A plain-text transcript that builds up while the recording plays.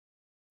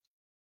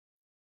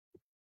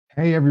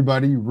Hey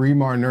everybody,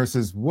 Remar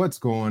Nurses, what's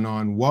going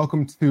on?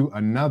 Welcome to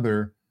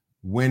another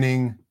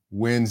Winning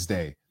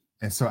Wednesday.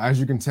 And so as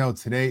you can tell,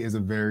 today is a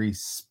very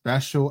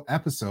special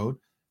episode.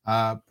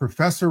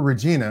 Professor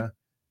Regina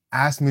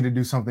asked me to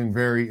do something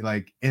very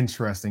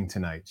interesting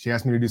tonight. She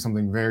asked me to do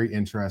something very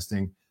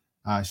interesting.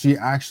 She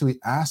actually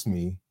asked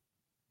me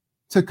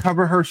to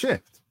cover her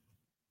shift.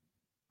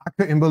 I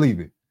couldn't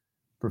believe it.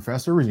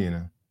 Professor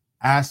Regina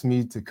asked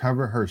me to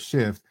cover her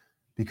shift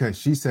because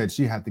she said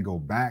she had to go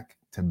back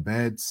to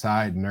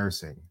bedside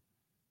nursing.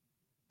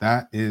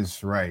 That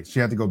is right. She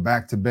had to go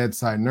back to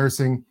bedside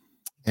nursing,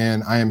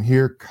 and I am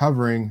here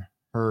covering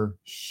her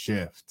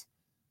shift.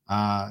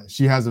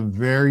 She has a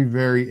very,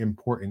 very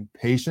important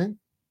patient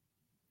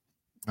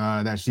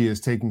that she is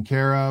taking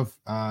care of.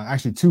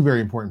 Actually, two very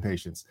important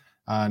patients.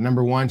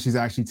 Number one, she's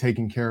actually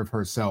taking care of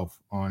herself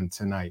on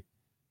tonight.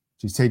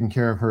 She's taking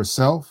care of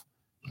herself.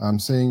 I'm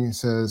saying it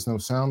says no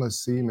sound. Let's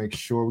see, make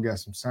sure we got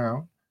some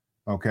sound.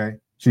 Okay.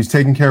 She's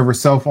taking care of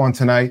herself on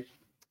tonight.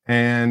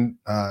 And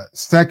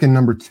second,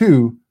 number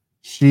two,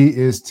 she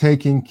is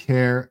taking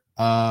care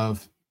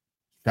of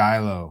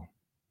Shiloh.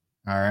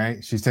 All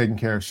right. She's taking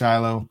care of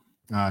Shiloh.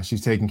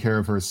 She's taking care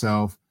of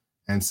herself.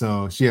 And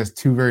so she has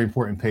two very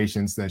important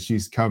patients that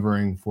she's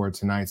covering for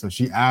tonight. So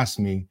she asked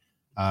me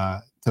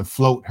to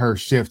float her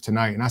shift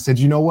tonight. And I said,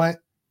 you know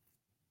what?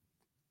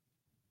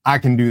 I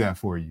can do that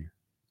for you.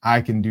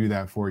 I can do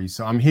that for you.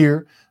 So I'm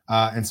here.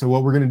 And so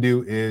what we're going to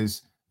do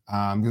is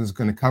I'm just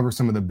going to cover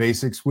some of the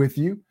basics with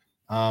you.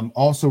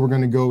 Also, we're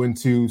going to go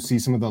into see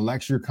some of the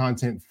lecture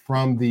content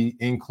from the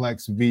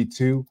NCLEX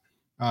V2.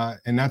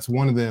 And that's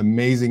one of the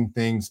amazing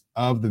things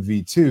of the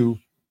V2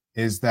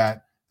 is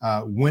that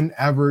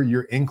whenever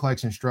your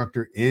NCLEX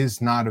instructor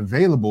is not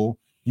available,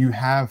 you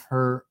have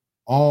her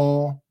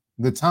all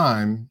the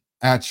time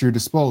at your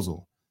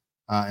disposal.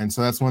 And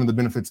so that's one of the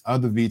benefits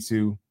of the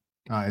V2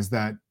 is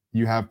that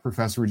you have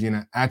Professor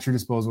Regina at your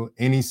disposal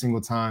any single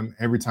time,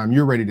 every time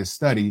you're ready to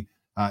study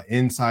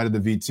inside of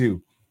the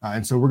V2.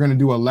 And so we're going to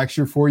do a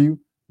lecture for you.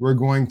 We're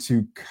going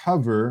to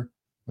cover,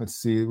 let's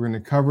see, we're going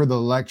to cover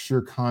the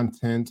lecture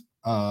content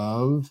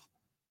of,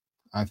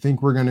 I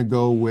think we're going to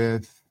go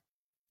with,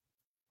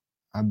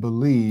 I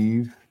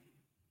believe,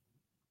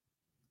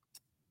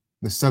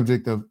 the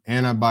subject of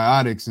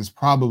antibiotics is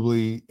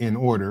probably in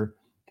order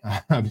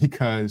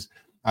because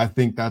I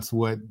think that's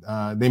what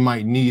they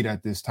might need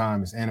at this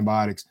time is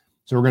antibiotics.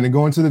 So we're going to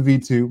go into the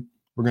V2.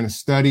 We're going to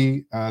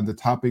study the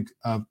topic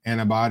of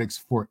antibiotics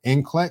for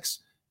NCLEX.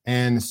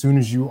 And as soon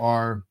as you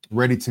are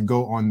ready to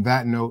go on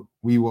that note,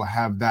 we will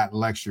have that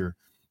lecture.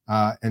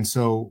 And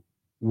so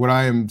what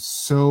I am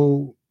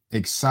so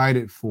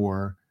excited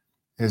for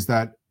is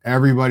that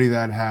everybody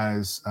that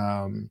has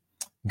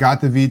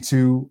got the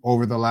V2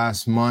 over the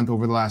last month,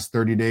 over the last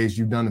 30 days,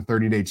 you've done a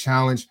 30-day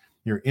challenge.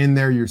 You're in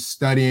there, you're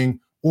studying,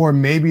 or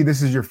maybe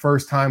this is your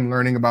first time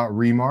learning about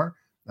Remar.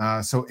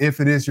 So if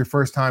it is your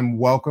first time,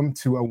 welcome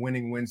to a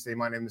Winning Wednesday.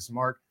 My name is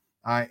Mark.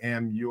 I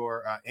am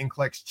your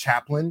NCLEX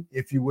chaplain,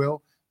 if you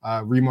will.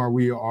 Remar,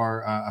 we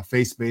are a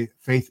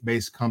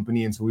faith-based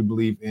company, and so we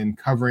believe in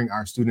covering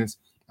our students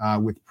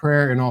with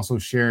prayer and also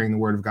sharing the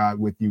Word of God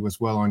with you as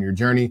well on your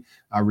journey.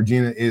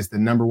 Regina is the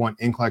 #1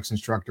 NCLEX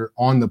instructor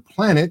on the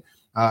planet,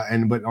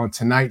 but on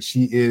tonight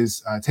she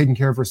is taking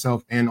care of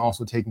herself and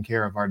also taking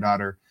care of our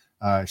daughter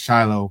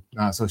Shiloh.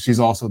 So she's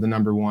also the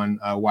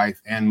 #1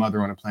 wife and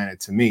mother on the planet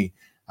to me.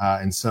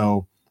 And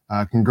so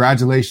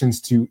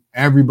congratulations to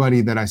everybody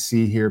that I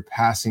see here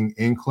passing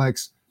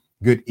NCLEX.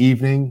 Good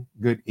evening,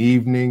 good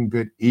evening,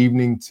 good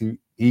evening to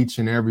each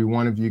and every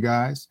one of you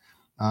guys.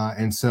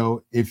 And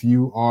so if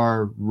you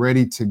are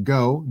ready to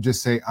go,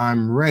 just say,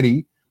 I'm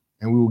ready,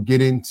 and we will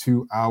get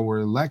into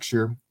our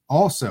lecture.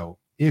 Also,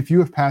 if you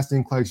have passed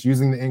NCLEX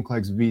using the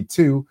NCLEX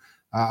V2,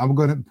 I'm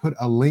going to put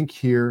a link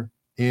here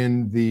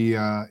in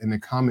the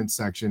comment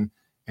section,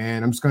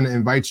 and I'm just going to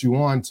invite you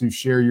on to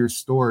share your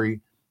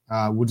story.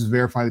 We'll just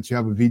verify that you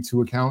have a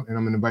V2 account, and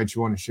I'm going to invite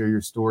you on to share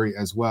your story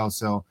as well.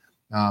 So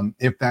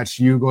if that's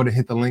you, go to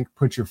hit the link,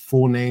 put your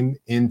full name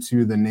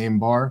into the name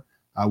bar.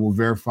 We'll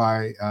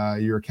verify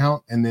your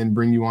account and then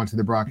bring you onto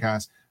the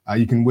broadcast.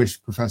 You can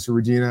wish Professor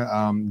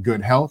Regina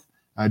good health,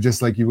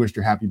 just like you wished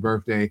her happy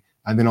birthday.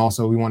 And then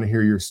also we want to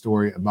hear your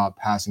story about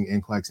passing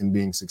NCLEX and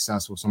being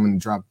successful. So I'm going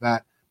to drop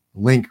that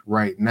link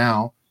right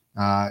now.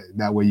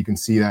 That way you can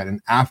see that. And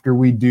after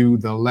we do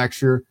the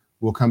lecture,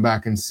 we'll come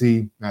back and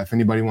see if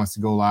anybody wants to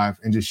go live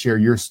and just share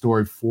your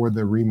story for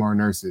the Remar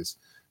nurses.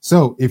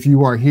 So if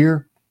you are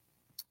here,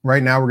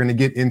 right now, we're going to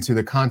get into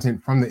the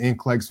content from the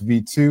NCLEX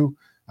V2.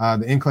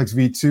 The NCLEX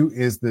V2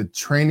 is the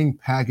training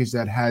package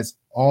that has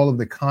all of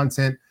the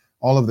content,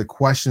 all of the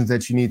questions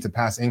that you need to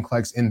pass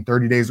NCLEX in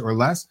 30 days or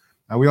less.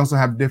 We also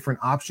have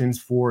different options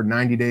for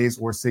 90 days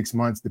or 6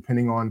 months,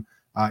 depending on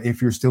if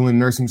you're still in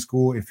nursing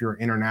school, if you're an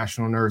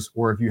international nurse,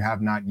 or if you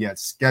have not yet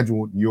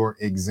scheduled your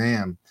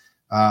exam.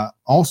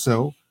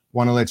 Also,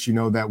 want to let you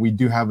know that we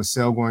do have a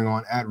sale going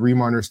on at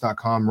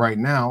remarnurse.com right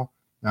now.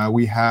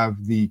 We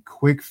have the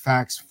Quick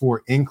Facts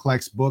for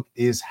NCLEX book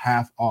is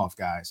half off,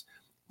 guys.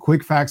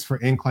 Quick Facts for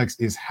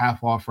NCLEX is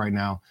half off right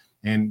now.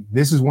 And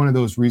this is one of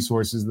those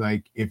resources,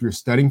 like if you're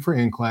studying for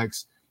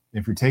NCLEX,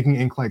 if you're taking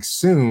NCLEX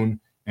soon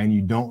and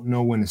you don't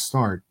know when to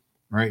start,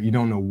 right? You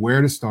don't know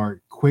where to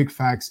start. Quick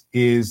Facts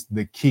is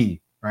the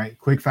key, right?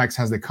 Quick Facts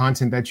has the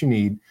content that you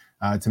need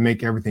to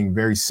make everything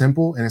very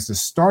simple. And it's the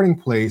starting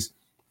place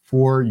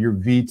for your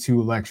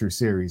V2 lecture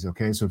series,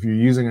 okay? So if you're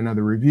using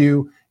another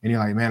review and you're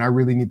like, man, I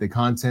really need the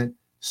content,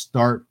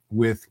 start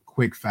with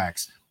Quick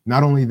Facts.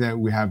 Not only that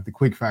we have the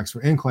Quick Facts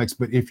for NCLEX,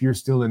 but if you're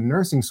still in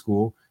nursing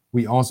school,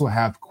 we also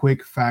have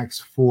Quick Facts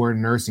for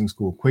Nursing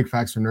School. Quick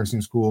Facts for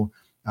Nursing School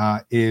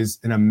is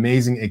an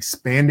amazing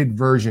expanded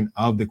version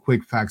of the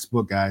Quick Facts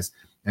book, guys.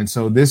 And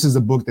so this is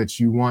a book that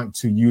you want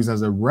to use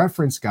as a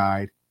reference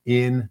guide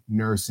in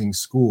nursing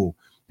school.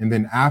 And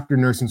then after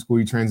nursing school,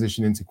 you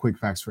transition into Quick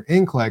Facts for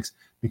NCLEX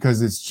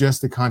because it's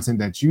just the content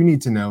that you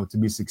need to know to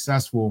be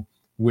successful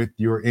with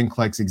your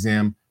NCLEX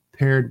exam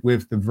paired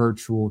with the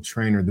virtual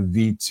trainer, the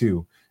V2.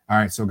 All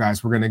right, so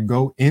guys, we're going to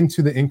go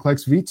into the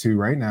NCLEX V2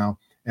 right now,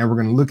 and we're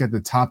going to look at the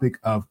topic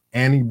of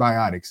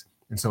antibiotics.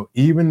 And so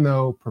even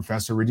though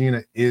Professor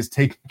Regina is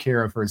taking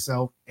care of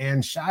herself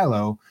and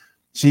Shiloh,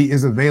 she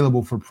is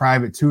available for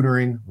private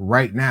tutoring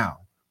right now.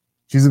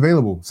 She's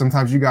available.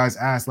 Sometimes you guys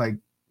ask, like,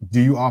 do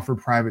you offer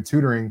private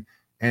tutoring?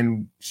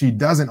 And she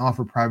doesn't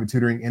offer private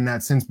tutoring in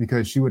that sense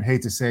because she would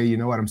hate to say, you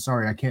know what, I'm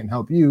sorry, I can't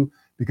help you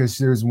because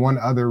there's one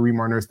other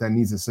Remar nurse that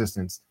needs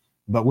assistance.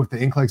 But with the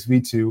NCLEX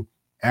V2,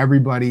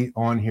 everybody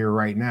on here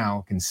right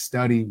now can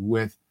study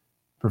with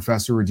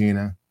Professor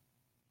Regina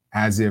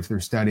as if they're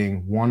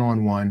studying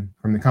one-on-one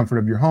from the comfort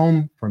of your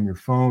home, from your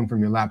phone, from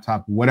your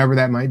laptop, whatever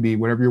that might be,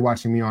 whatever you're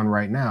watching me on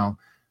right now.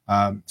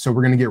 So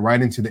we're going to get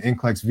right into the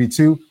NCLEX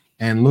V2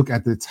 and look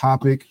at the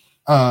topic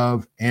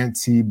of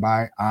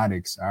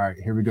antibiotics. All right,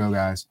 here we go,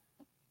 guys.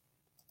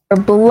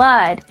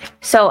 Blood.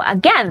 So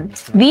again,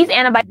 these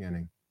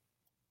antibiotics.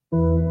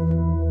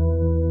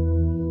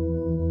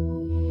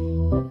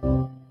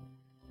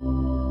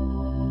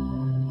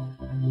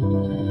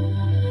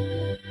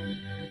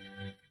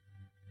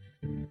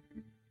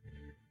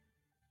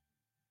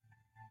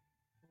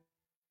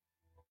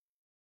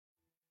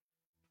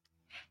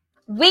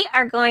 We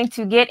are going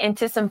to get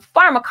into some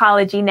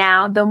pharmacology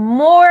now. The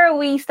more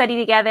we study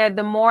together,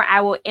 the more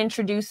I will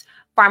introduce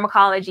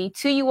pharmacology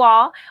to you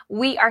all.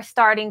 We are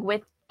starting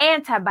with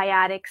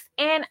antibiotics,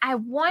 and I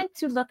want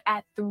to look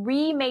at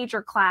 3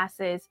 major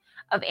classes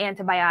of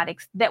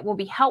antibiotics that will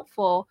be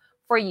helpful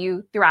for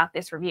you throughout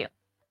this review.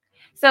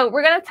 So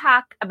we're going to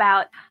talk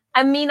about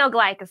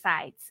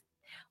aminoglycosides.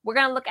 We're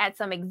going to look at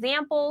some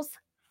examples,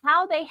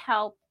 how they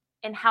help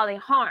and how they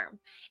harm.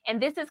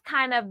 And this is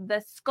kind of the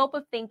scope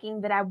of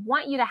thinking that I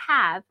want you to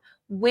have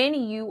when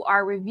you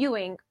are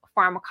reviewing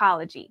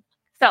pharmacology.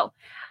 So,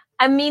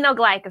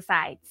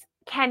 aminoglycosides.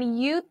 Can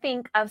you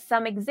think of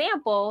some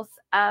examples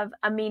of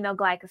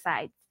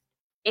aminoglycosides?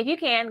 If you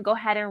can, go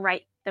ahead and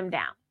write them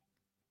down.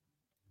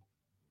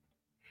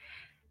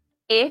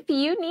 If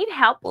you need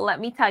help,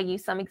 let me tell you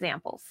some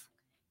examples.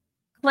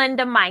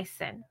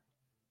 Clindamycin,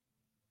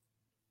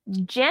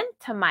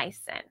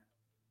 gentamicin,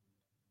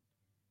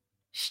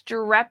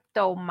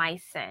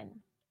 streptomycin,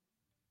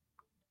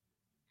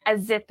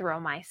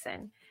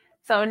 azithromycin.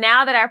 So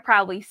now that I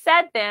probably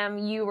said them,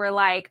 you were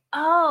like,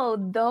 oh,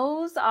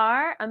 those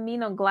are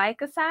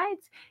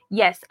aminoglycosides?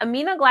 Yes,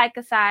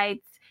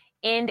 aminoglycosides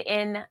end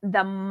in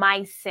the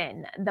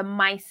mycin.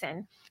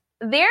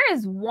 There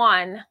is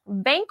one,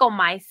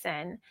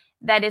 vancomycin,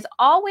 that is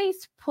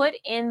always put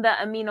in the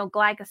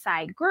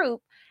aminoglycoside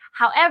group.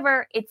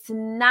 However, it's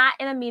not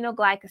an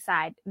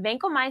aminoglycoside.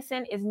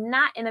 Vancomycin is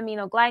not an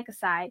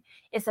aminoglycoside.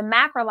 It's a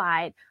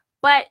macrolide,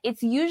 but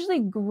it's usually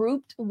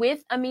grouped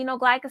with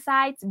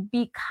aminoglycosides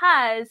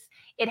because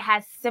it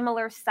has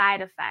similar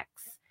side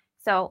effects.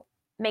 So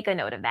make a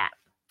note of that.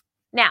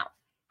 Now,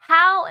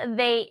 how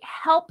they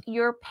help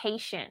your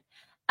patient.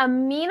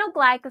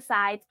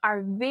 Aminoglycosides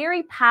are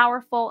very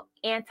powerful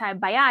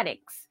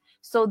antibiotics.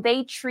 So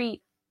they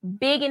treat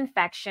big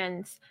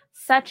infections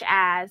such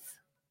as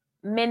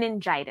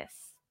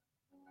meningitis,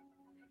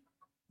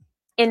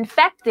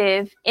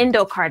 infective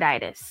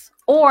endocarditis,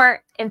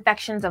 or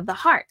infections of the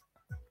heart,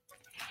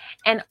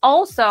 and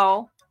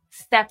also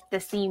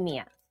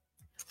septicemia.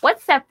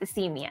 What's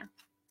septicemia?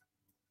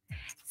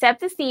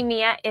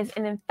 Septicemia is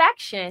an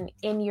infection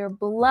in your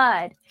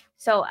blood.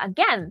 So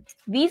again,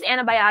 these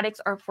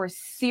antibiotics are for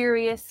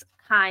serious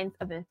kinds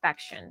of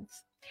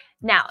infections.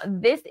 Now,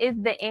 this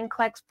is the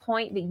NCLEX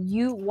point that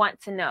you want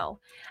to know.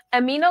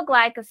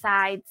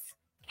 Aminoglycosides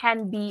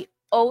can be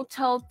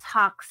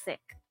ototoxic.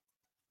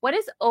 What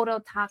does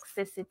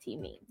ototoxicity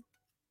mean?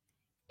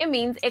 It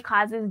means it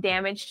causes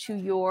damage to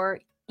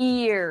your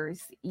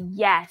ears.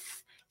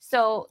 Yes.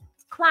 So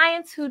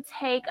clients who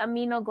take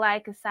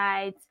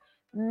aminoglycosides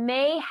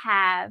may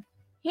have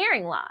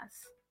hearing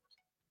loss.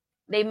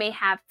 They may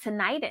have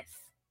tinnitus,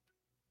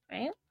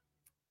 right?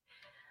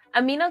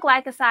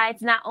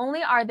 Aminoglycosides, not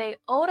only are they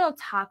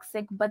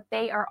ototoxic, but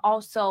they are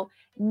also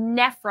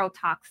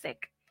nephrotoxic.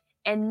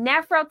 And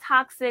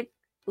nephrotoxic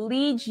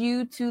leads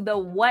you to the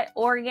what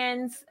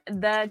organs?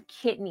 The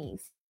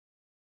kidneys.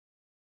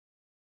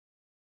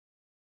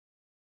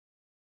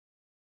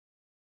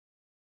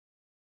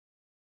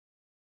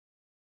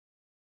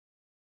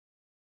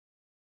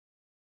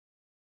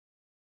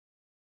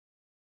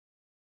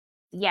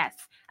 Yes,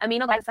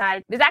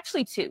 aminoglycosides. There's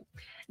actually two.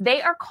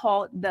 They are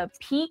called the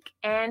peak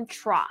and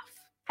trough.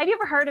 Have you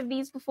ever heard of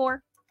these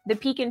before? The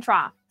peak and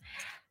trough.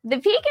 The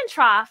peak and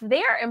trough,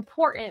 they are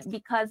important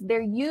because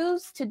they're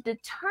used to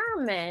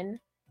determine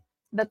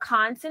the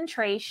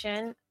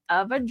concentration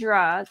of a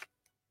drug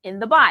in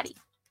the body.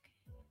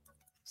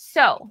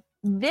 So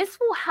this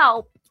will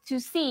help to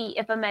see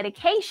if a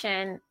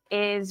medication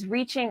is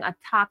reaching a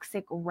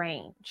toxic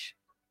range.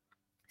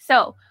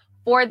 So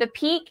for the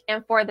peak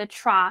and for the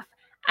trough,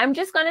 I'm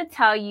just going to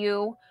tell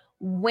you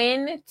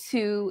when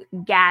to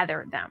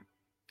gather them.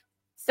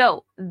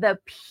 So the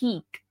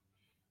peak,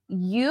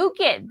 you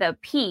get the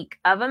peak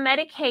of a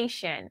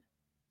medication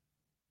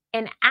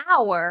an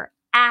hour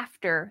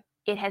after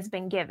it has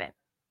been given.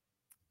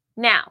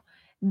 Now,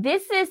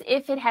 this is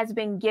if it has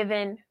been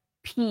given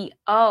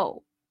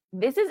PO.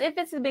 This is if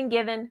it's been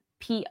given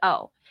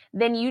PO.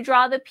 Then you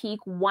draw the peak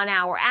 1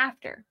 hour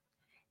after.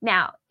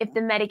 Now, if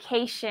the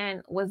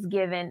medication was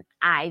given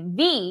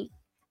IV,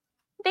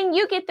 then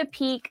you get the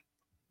peak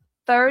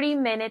 30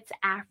 minutes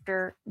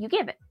after you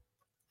give it.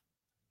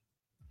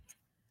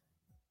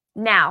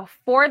 Now,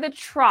 for the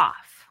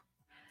trough,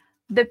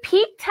 the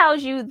peak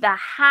tells you the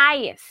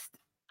highest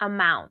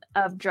amount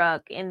of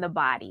drug in the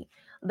body.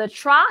 The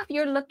trough,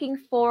 you're looking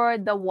for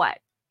the what?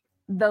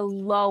 The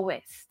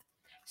lowest.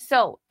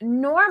 So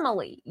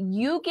normally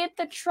you get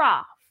the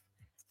trough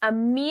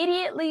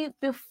immediately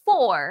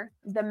before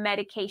the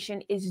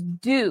medication is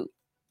due,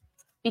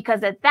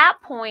 because at that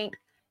point,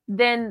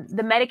 then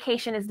the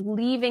medication is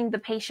leaving the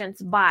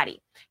patient's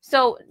body.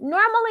 So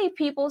normally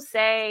people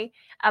say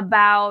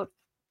about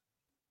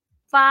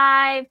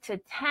 5 to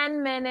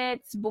 10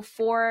 minutes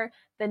before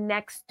the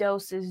next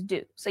dose is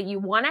due. So you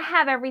want to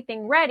have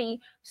everything ready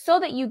so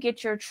that you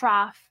get your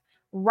trough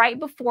right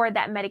before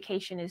that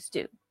medication is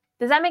due.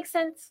 Does that make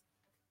sense?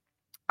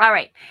 All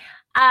right.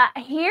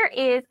 Here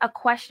is a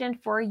question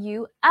for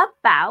you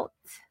about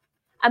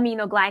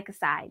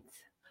aminoglycosides.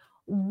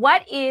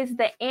 What is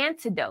the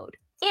antidote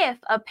if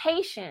a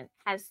patient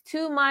has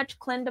too much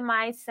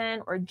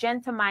clindamycin or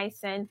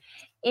gentamicin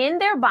in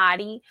their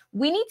body?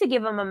 We need to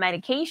give them a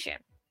medication.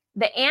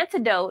 The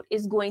antidote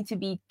is going to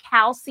be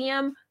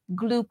calcium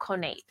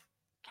gluconate.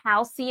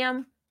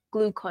 Calcium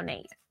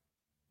gluconate.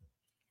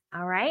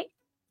 All right.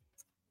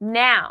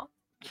 Now,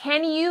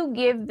 can you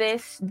give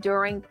this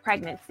during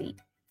pregnancy?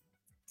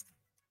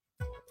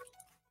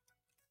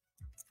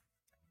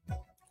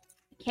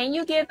 Can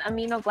you give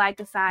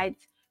aminoglycosides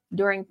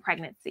during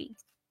pregnancy?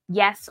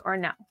 Yes or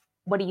no?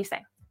 What do you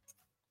say?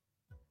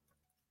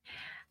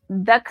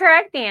 The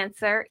correct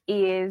answer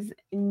is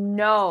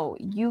no.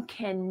 You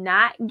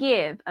cannot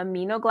give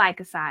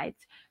aminoglycosides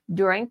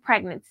during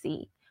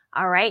pregnancy.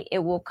 All right. It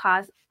will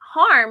cause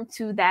harm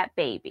to that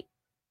baby.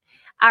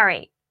 All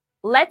right.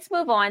 Let's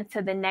move on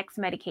to the next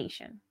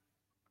medication.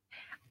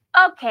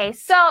 Okay.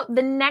 So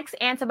the next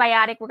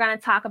antibiotic we're going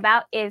to talk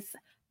about is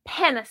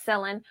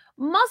penicillin.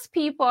 Most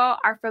people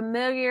are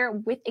familiar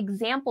with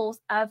examples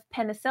of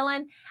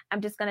penicillin.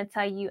 I'm just going to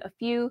tell you a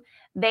few.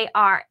 They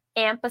are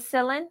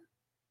ampicillin,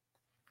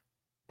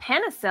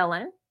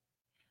 penicillin,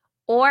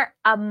 or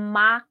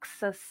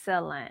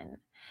amoxicillin.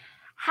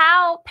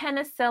 How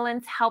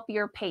penicillins help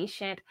your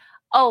patient?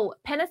 Oh,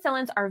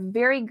 penicillins are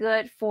very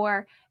good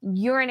for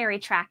urinary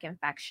tract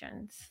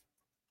infections,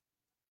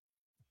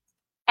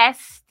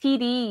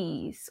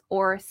 STDs,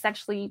 or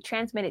sexually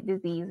transmitted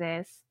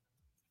diseases.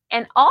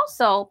 And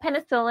also,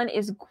 penicillin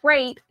is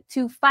great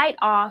to fight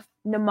off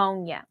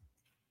pneumonia.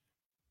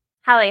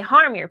 How they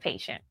harm your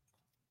patient.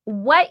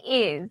 What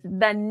is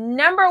the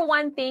number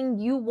one thing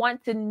you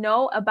want to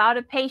know about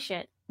a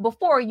patient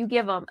before you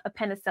give them a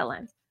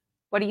penicillin?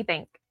 What do you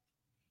think?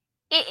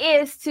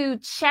 It is to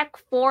check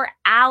for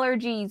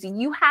allergies.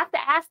 You have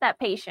to ask that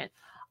patient,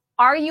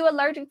 are you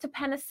allergic to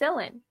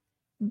penicillin?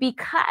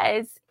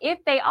 Because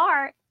if they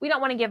are, we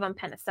don't want to give them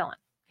penicillin.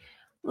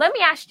 Let me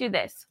ask you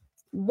this.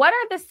 What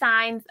are the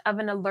signs of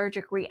an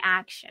allergic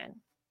reaction?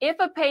 If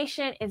a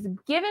patient is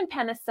given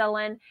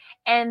penicillin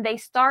and they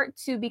start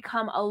to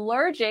become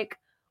allergic,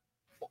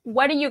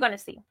 what are you going to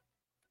see?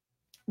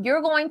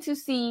 You're going to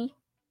see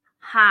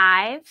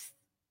hives,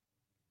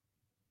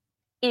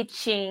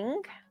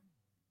 itching,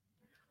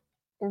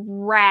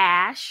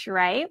 rash,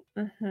 right?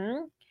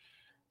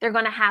 They're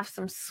going to have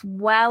some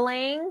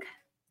swelling,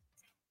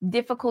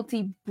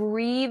 difficulty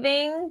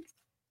breathing.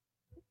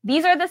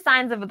 These are the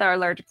signs of the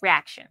allergic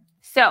reaction.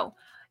 So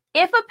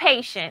if a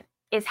patient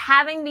is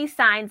having these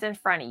signs in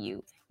front of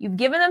you, you've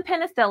given them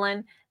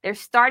penicillin, they're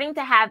starting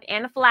to have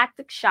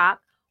anaphylactic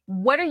shock,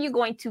 what are you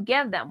going to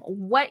give them?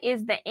 What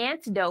is the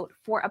antidote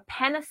for a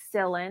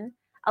penicillin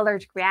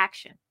allergic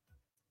reaction?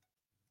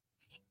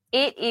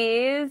 It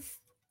is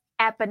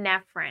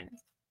epinephrine.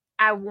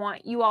 I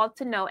want you all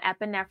to know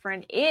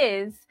epinephrine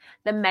is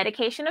the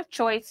medication of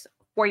choice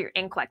for your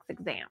NCLEX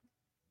exam.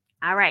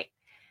 All right.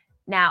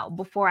 Now,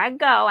 before I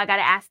go, I got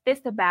to ask this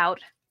about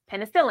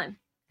penicillin.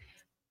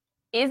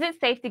 Is it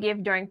safe to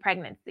give during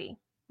pregnancy?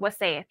 What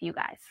say if you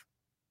guys?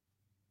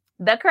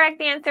 The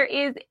correct answer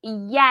is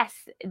yes.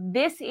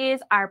 This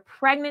is our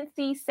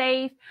pregnancy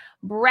safe,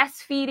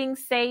 breastfeeding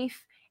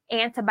safe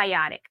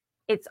antibiotic.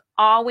 It's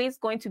always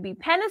going to be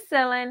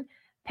penicillin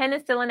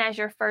as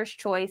your first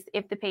choice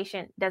if the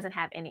patient doesn't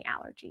have any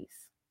allergies.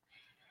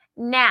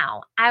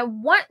 Now, I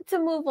want to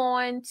move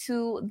on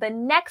to the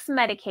next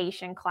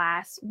medication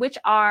class, which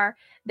are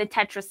the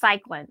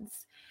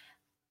tetracyclines.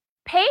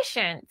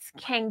 Patients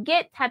can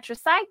get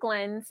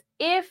tetracyclines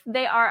if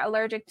they are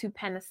allergic to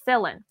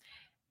penicillin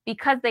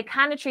because they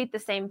kind of treat the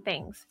same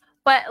things.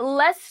 But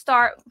let's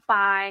start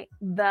by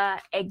the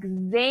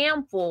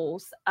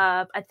examples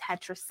of a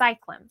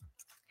tetracycline.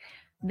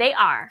 They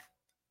are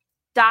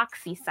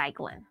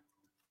doxycycline,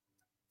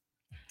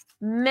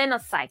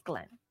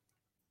 minocycline.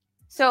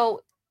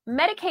 So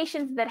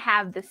medications that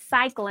have the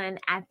cyclin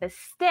at the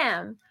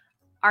stem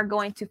are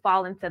going to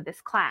fall into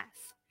this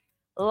class.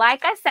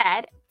 Like I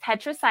said,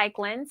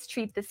 tetracyclines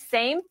treat the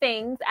same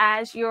things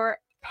as your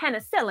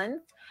penicillin.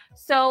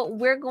 So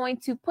we're going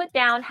to put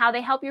down how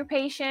they help your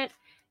patient: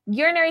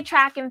 urinary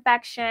tract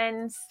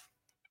infections,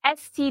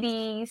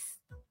 STDs,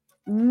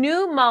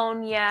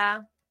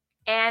 pneumonia,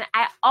 and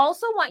I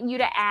also want you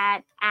to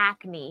add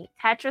acne.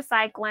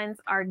 Tetracyclines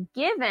are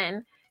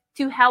given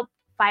to help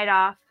fight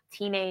off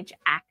teenage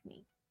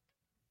acne.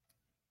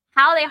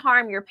 How they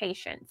harm your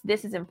patients.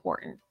 This is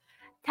important.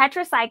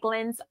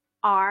 Tetracyclines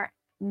are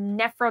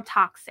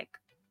nephrotoxic,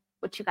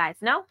 which you guys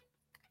know.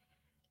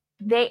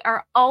 They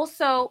are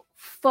also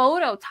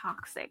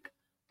phototoxic.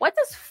 What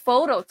does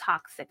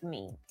phototoxic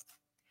mean?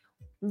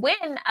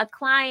 When a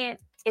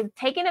client is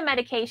taking a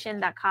medication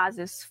that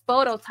causes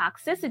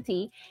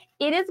phototoxicity,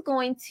 it is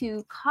going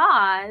to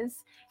cause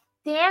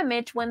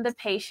damage when the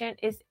patient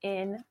is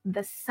in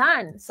the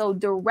sun. So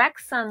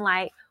direct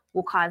sunlight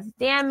will cause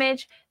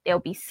damage. They'll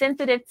be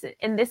sensitive to,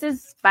 and this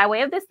is by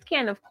way of the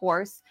skin, of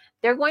course,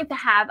 they're going to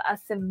have a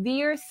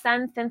severe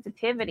sun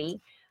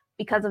sensitivity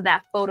because of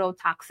that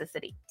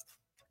phototoxicity.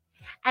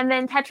 And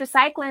then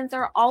tetracyclines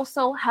are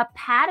also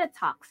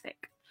hepatotoxic.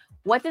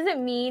 What does it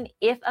mean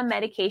if a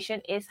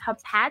medication is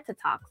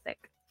hepatotoxic?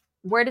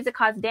 Where does it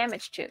cause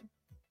damage to?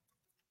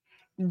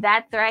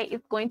 That's right,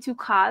 it's going to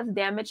cause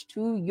damage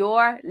to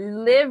your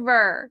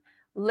liver.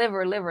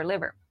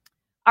 Liver.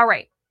 All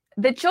right,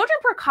 the children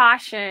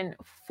precaution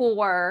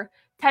for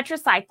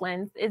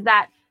tetracyclines is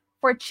that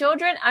for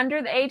children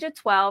under the age of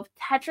 12,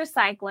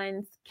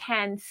 tetracyclines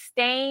can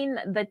stain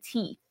the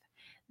teeth.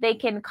 They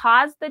can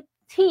cause the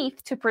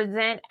teeth to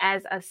present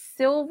as a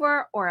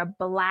silver or a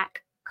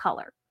black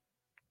color.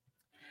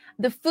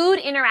 The food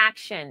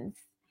interactions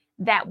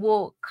that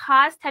will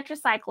cause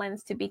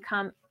tetracyclines to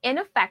become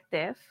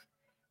ineffective,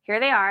 here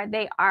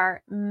they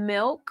are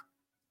milk,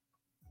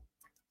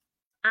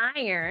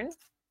 iron,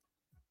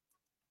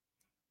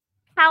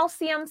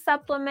 calcium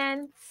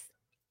supplements,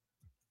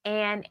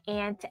 and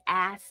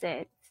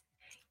antacids.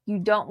 You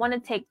don't want to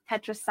take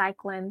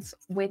tetracyclines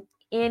with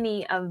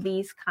any of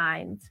these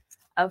kinds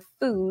of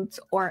foods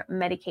or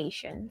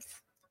medications.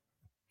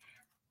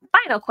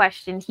 Final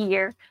question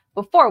here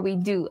before we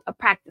do a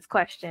practice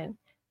question.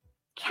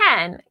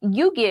 Can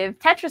you give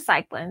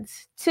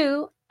tetracyclines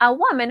to a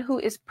woman who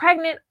is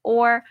pregnant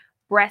or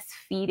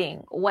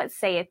breastfeeding? What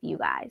saith you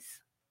guys?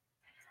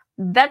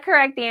 The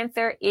correct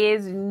answer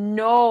is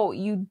no,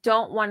 you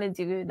don't want to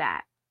do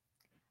that.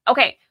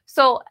 Okay,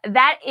 so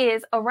that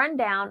is a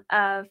rundown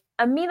of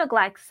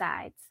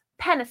aminoglycosides,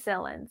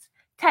 penicillins,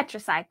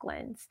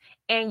 tetracyclines,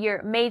 and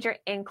your major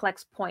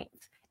NCLEX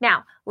points.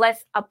 Now,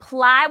 let's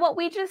apply what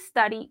we just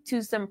studied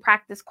to some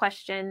practice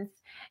questions.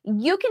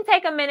 You can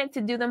take a minute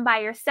to do them by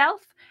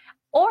yourself,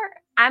 or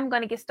I'm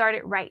going to get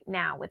started right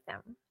now with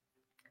them.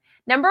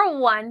 Number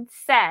 1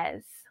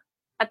 says,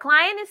 a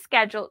client is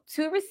scheduled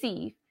to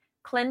receive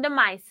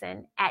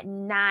clindamycin at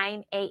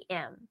 9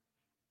 a.m.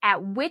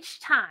 At which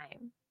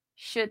time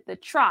should the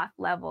trough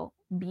level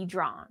be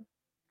drawn?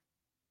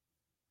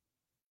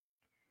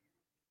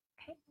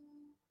 Okay.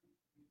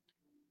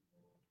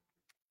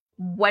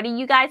 What do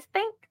you guys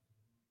think?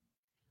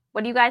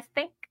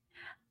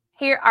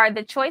 Here are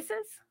the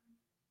choices.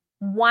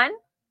 1,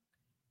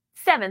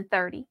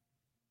 7:30.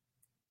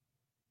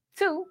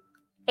 2,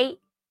 8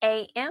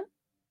 a.m.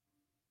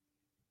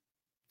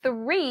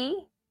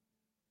 3,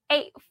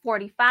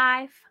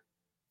 8:45.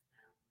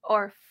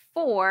 Or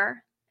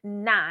 4,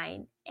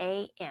 9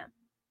 a.m.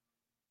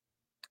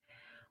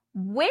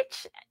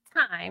 Which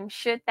time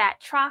should that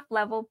trough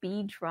level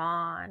be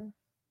drawn?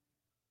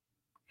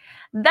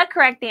 The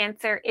correct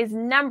answer is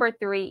number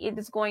 3. It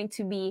is going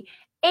to be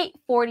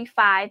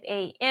 8:45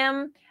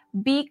 a.m.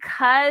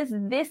 because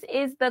this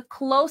is the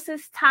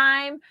closest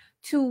time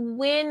to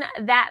when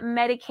that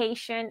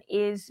medication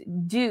is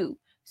due.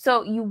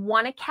 So you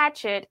want to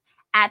catch it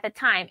at the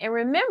time. And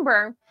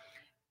remember,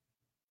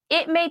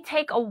 it may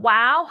take a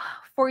while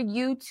for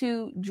you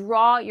to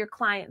draw your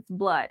client's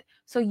blood.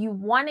 So you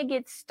want to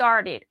get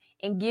started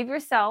and give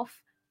yourself,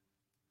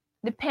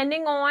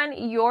 depending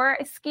on your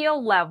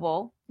skill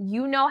level,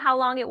 you know how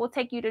long it will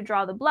take you to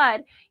draw the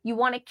blood. You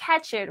want to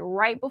catch it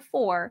right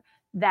before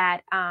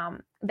that,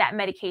 that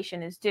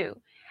medication is due.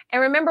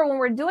 And remember, when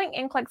we're doing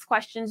NCLEX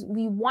questions,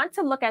 we want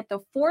to look at the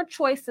 4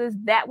 choices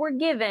that were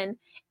given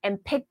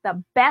and pick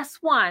the best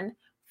one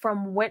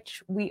from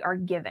which we are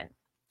given.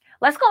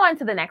 Let's go on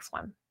to the next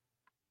one.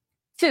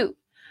 2,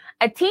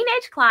 a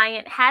teenage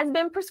client has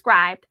been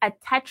prescribed a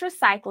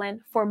tetracycline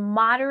for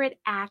moderate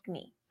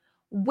acne.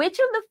 Which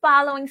of the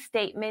following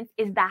statements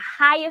is the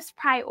highest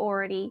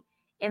priority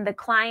in the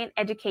client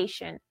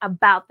education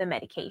about the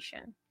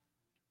medication?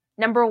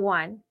 Number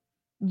 1,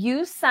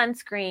 use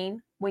sunscreen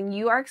when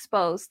you are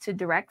exposed to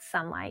direct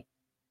sunlight.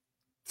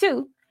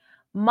 2,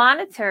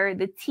 monitor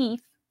the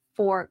teeth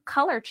for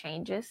color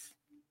changes.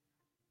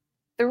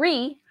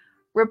 3,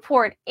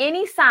 report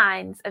any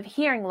signs of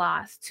hearing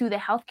loss to the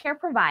healthcare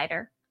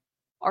provider.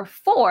 Or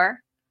 4,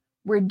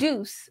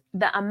 reduce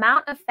the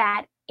amount of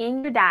fat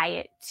in your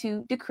diet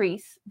to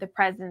decrease the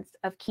presence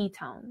of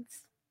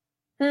ketones.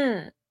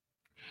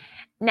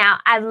 Now,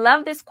 I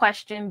love this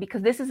question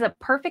because this is a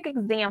perfect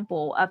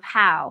example of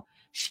how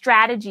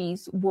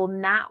strategies will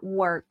not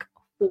work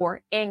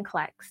for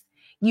NCLEX.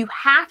 You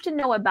have to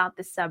know about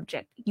the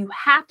subject. You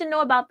have to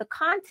know about the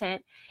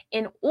content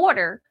in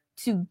order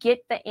to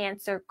get the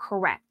answer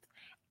correct.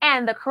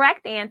 And the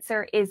correct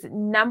answer is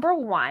number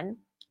 1,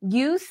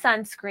 use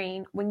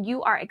sunscreen when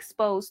you are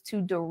exposed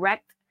to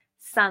direct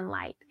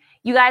sunlight.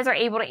 You guys are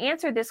able to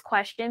answer this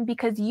question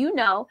because you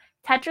know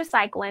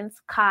tetracyclines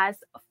cause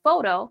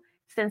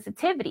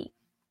photosensitivity.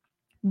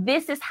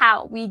 This is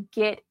how we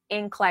get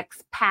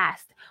NCLEX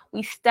passed.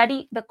 We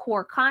study the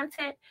core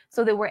content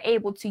so that we're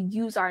able to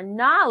use our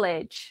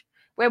knowledge.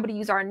 We're able to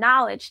use our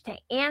knowledge to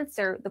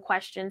answer the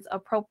questions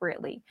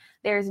appropriately.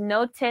 There's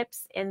no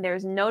tips and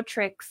there's no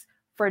tricks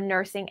for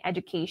nursing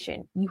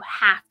education. You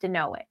have to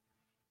know it.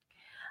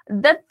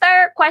 The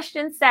third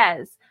question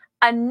says,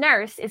 a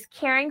nurse is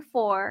caring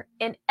for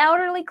an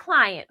elderly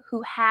client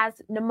who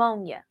has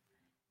pneumonia.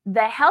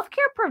 The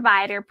healthcare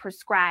provider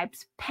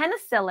prescribes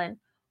penicillin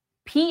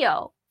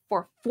PO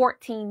for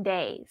 14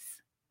 days.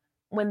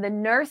 When the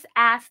nurse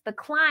asks the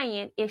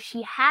client if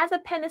she has a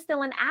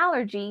penicillin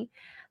allergy,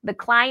 the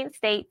client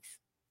states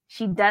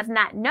she does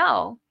not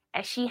know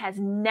as she has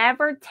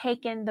never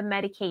taken the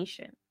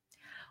medication.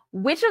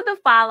 Which of the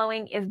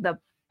following is the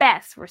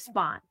best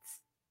response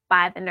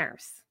by the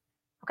nurse?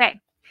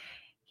 Okay,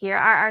 here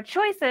are our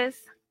choices.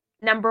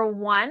 Number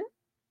 1,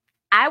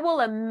 I will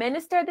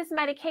administer this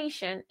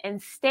medication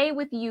and stay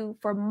with you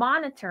for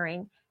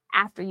monitoring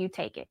after you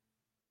take it.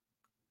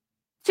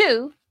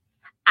 2,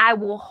 I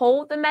will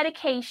hold the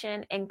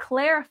medication and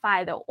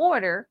clarify the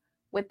order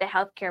with the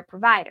healthcare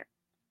provider.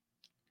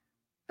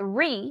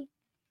 3,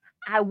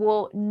 I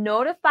will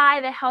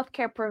notify the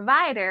healthcare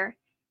provider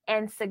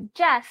and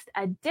suggest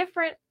a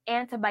different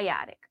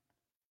antibiotic.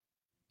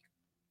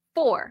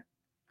 4,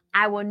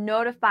 I will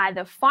notify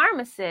the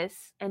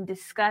pharmacist and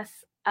discuss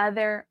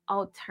other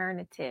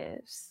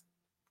alternatives.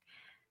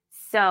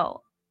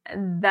 So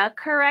the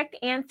correct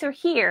answer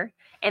here,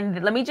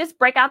 and let me just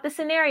break out the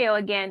scenario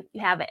again.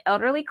 You have an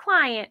elderly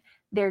client.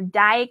 They're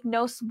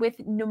diagnosed with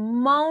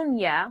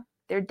pneumonia.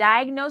 The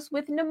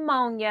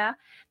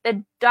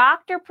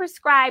doctor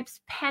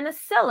prescribes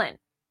penicillin.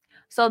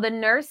 So the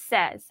nurse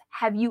says,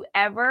 have you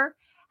ever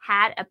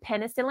had a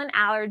penicillin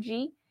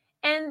allergy?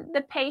 And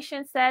the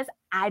patient says,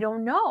 I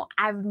don't know.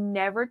 I've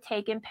never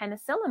taken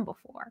penicillin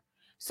before.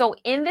 So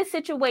in this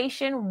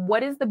situation,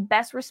 what is the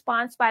best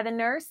response by the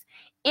nurse?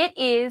 It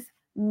is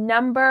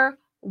number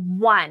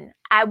 1.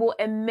 I will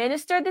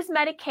administer this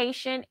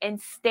medication and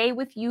stay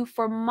with you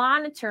for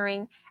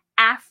monitoring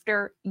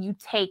after you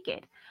take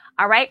it.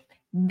 All right.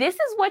 This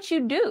is what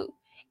you do.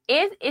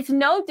 It's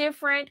no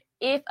different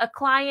if a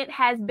client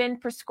has been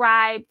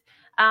prescribed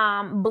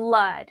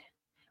blood,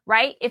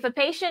 right? If a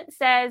patient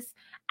says,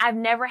 I've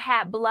never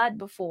had blood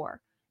before,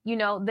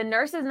 the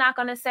nurse is not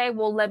going to say,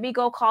 well, let me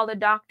go call the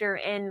doctor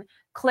and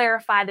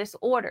clarify this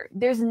order.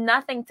 There's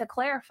nothing to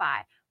clarify.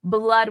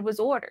 Blood was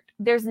ordered.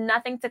 There's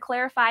nothing to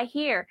clarify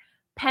here.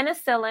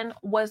 Penicillin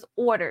was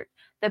ordered.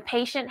 The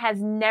patient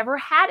has never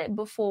had it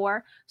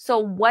before. So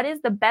what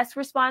is the best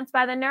response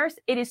by the nurse?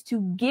 It is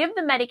to give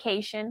the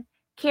medication,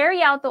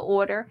 carry out the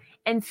order,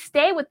 and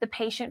stay with the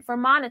patient for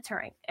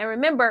monitoring. And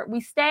remember,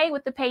 we stay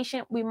with the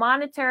patient, we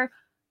monitor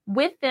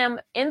with them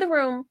in the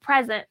room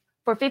present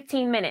for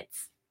 15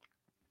 minutes.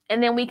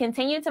 And then we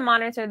continue to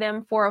monitor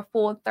them for a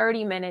full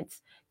 30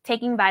 minutes,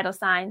 taking vital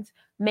signs,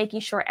 making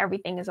sure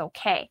everything is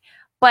okay.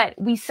 But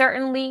we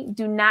certainly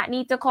do not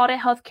need to call the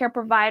healthcare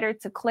provider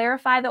to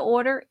clarify the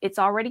order. It's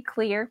already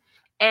clear.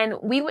 And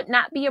we would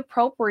not be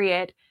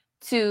appropriate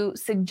to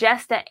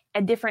suggest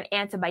a different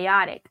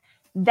antibiotic.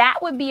 That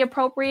would be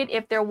appropriate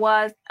if there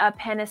was a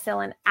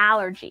penicillin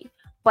allergy.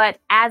 But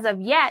as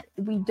of yet,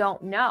 we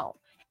don't know.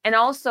 And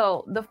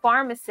also the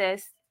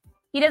pharmacist,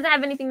 he doesn't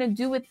have anything to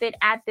do with it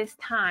at this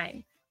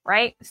time,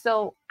 right?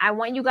 So I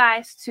want you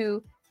guys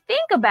to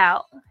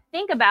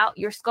think about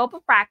your scope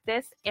of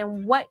practice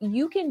and what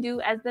you can do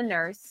as the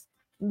nurse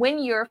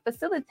when you're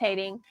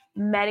facilitating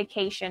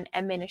medication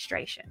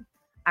administration.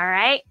 All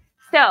right.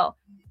 So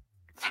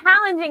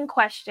challenging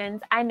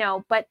questions, I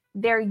know, but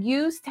they're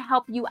used to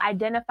help you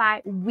identify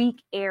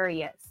weak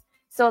areas.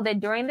 so that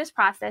during this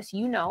process,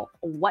 you know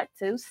what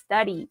to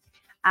study.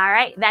 All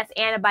right, that's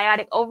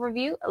antibiotic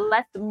overview.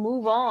 Let's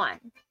move on.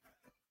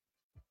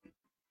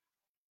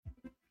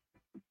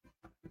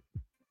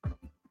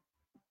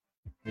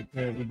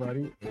 Okay,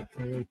 everybody.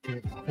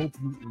 Okay. I hope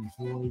you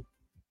enjoyed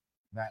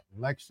that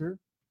lecture.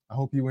 I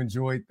hope you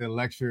enjoyed the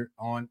lecture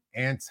on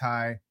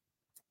antibiotics.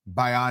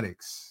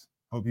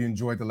 Hope you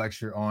enjoyed the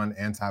lecture on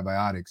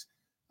antibiotics.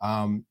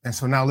 And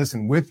so now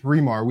listen, with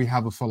REMAR, we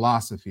have a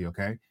philosophy,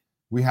 okay?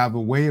 We have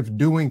a way of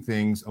doing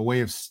things, a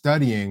way of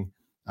studying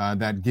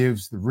that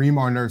gives the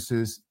REMAR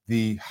nurses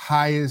the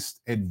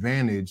highest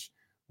advantage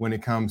when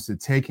it comes to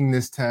taking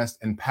this test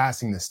and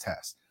passing this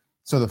test.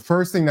 So the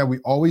first thing that we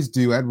always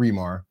do at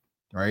REMAR,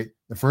 right?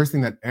 The first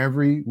thing that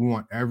we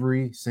want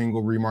every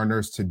single REMAR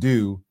nurse to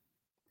do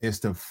is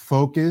to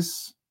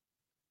focus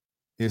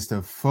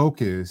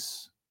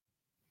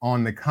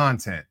on the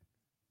content.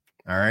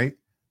 All right.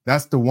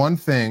 That's the one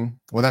thing,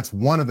 well, that's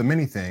one of the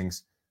many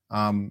things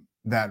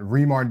that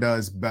REMAR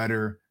does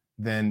better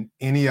than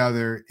any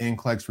other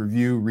NCLEX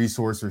review,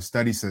 resource, or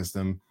study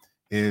system,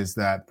 is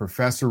that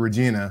Professor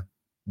Regina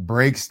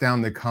breaks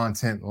down the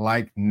content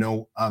like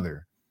no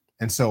other.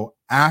 And so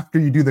after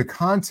you do the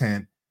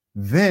content,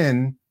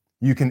 then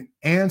you can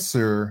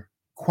answer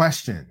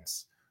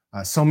questions.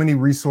 So many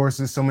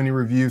resources, so many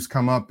reviews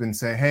come up and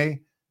say,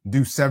 hey,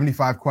 do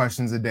 75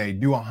 questions a day,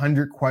 do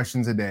 100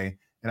 questions a day.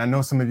 And I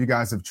know some of you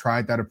guys have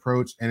tried that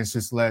approach and it's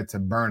just led to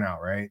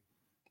burnout, right?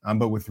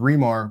 But with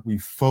REMAR, we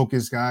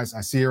focus, guys.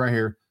 I see it right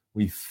here.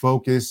 We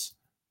focus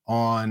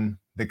on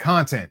the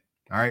content.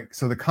 All right.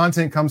 So the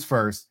content comes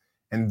first,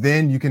 and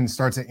then you can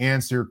start to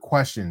answer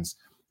questions.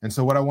 And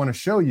so what I want to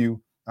show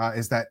you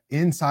is that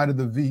inside of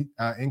the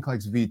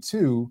NCLEX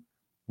V2,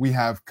 we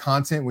have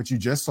content, which you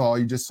just saw.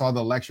 You just saw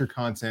the lecture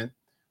content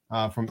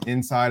from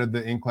inside of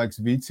the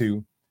NCLEX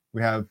V2.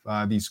 We have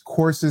these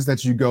courses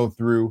that you go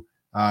through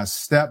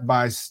step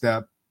by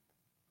step,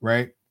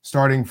 right?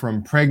 Starting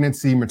from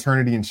pregnancy,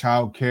 maternity, and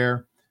child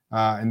care.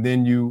 And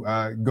then you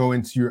go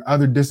into your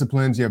other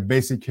disciplines. You have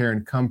basic care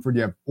and comfort.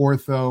 You have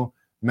ortho,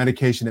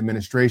 medication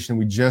administration.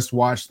 We just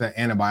watched the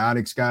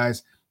antibiotics,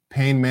 guys,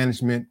 pain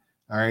management,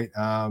 all right,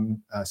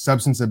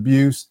 substance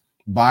abuse,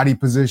 body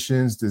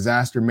positions,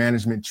 disaster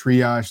management,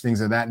 triage,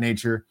 things of that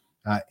nature,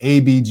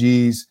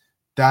 ABGs,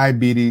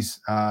 diabetes,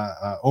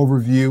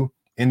 overview,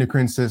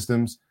 endocrine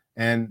systems,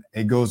 and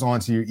it goes on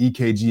to your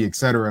EKG, et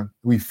cetera.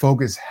 We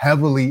focus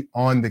heavily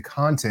on the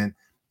content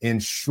in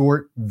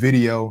short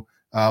video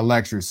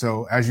lectures.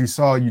 So as you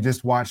saw, you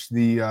just watched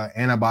the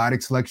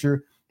antibiotics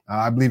lecture.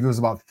 I believe it was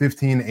about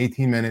 15 to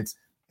 18 minutes,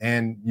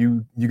 and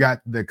you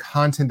got the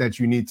content that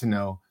you need to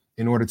know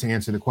in order to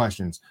answer the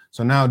questions.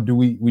 So now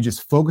we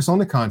just focus on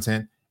the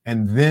content,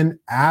 and then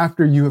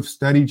after you have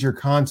studied your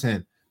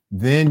content,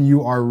 then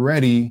you are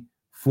ready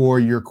for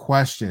your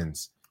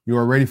questions. You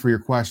are ready for your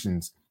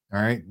questions.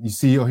 All right. You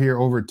see, you'll hear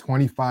over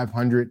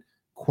 2,500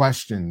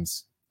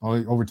 questions,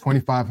 over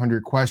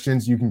 2,500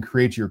 questions. You can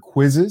create your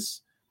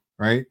quizzes,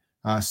 right?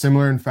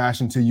 Similar in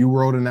fashion to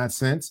UWorld in that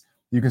sense.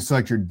 You can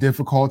select your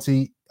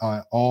difficulty,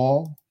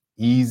 all,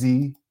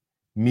 easy,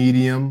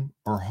 medium,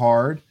 or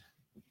hard.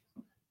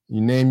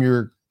 You name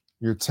your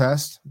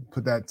test,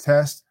 put that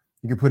test.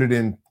 You can put it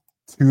in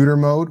tutor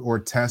mode or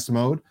test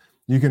mode.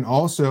 You can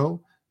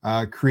also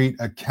create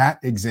a CAT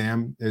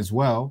exam as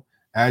well.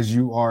 As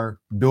you are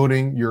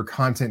building your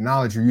content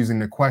knowledge, you're using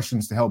the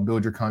questions to help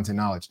build your content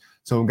knowledge.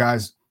 So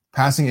guys,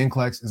 passing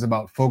NCLEX is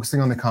about focusing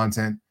on the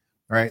content,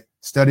 right?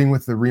 Studying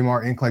with the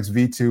REMAR NCLEX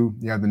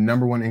V2, you have the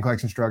 #1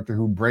 NCLEX instructor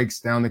who breaks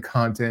down the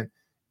content,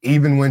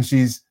 even when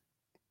she's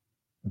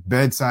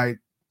bedside,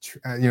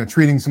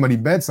 treating somebody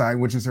bedside,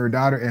 which is her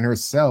daughter and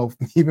herself,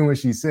 even when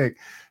she's sick,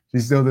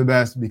 she's still the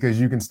best because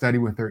you can study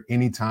with her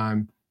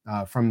anytime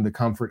from the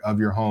comfort of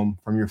your home,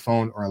 from your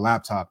phone or a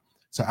laptop.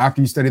 So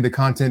after you study the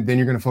content, then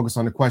you're going to focus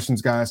on the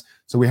questions, guys.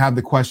 So we have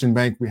the question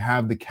bank. We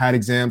have the CAT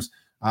exams.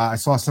 I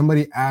saw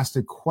somebody asked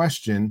a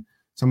question.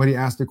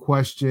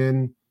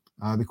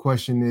 The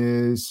question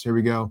is, here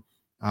we go.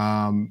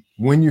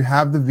 When you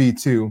have the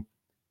V2,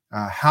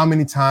 how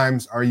many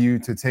times are you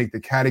to take the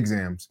CAT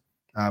exams?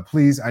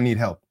 Please, I need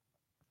help.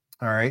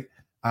 All right.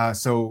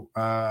 So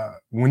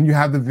when you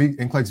have the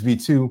NCLEX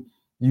V2,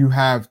 you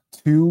have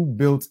two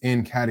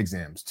built-in CAT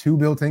exams,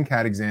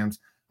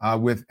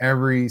 with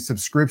every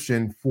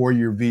subscription for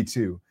your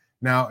V2.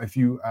 Now, if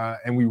you,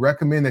 and we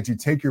recommend that you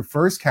take your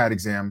first CAT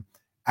exam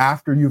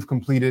after you've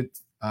completed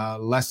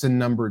lesson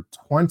number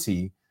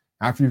 20.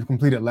 After you've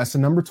completed lesson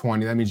number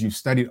 20, that means you've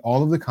studied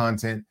all of the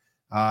content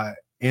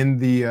in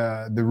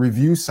the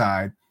review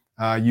side.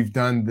 You've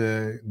done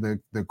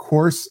the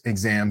course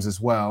exams as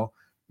well.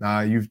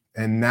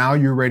 And now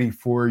you're ready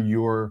for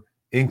your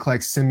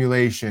NCLEX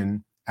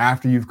simulation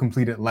after you've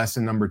completed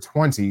lesson number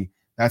 20.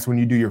 That's when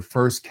you do your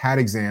first CAT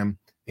exam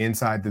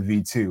inside the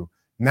V2.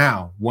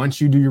 Now,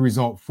 once you do your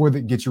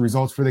get your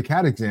results for the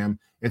CAT exam,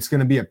 it's going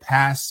to be a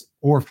pass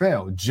or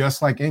fail,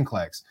 just like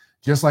NCLEX.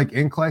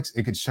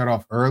 It could shut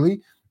off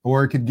early.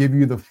 or it could give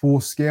you the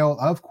full scale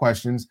of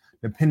questions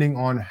depending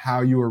on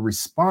how you are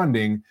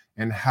responding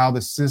and how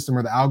the system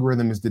or the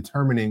algorithm is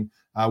determining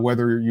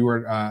whether you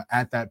are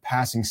at that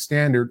passing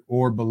standard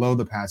or below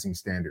the passing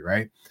standard,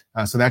 right?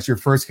 So that's your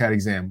first CAT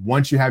exam.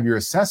 Once you have your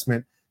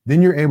assessment,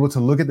 then you're able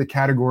to look at the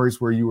categories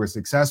where you were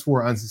successful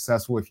or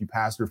unsuccessful, if you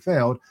passed or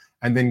failed,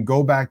 and then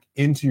go back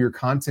into your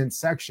content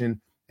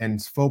section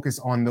and focus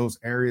on those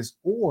areas,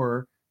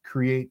 or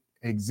create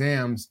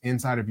exams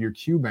inside of your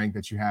Q bank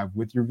that you have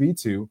with your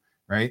V2,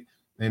 right?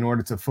 In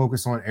order to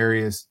focus on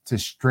areas to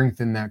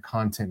strengthen that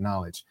content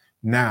knowledge.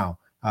 Now,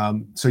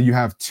 so you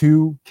have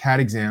 2 CAT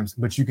exams,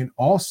 but you can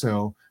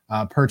also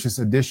purchase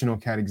additional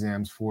CAT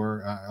exams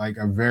for like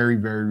a very,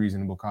 very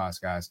reasonable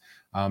cost, guys.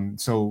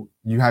 So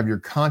you have your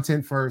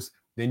content first,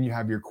 then you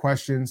have your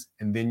questions,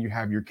 and then you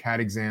have your CAT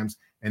exams,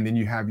 and then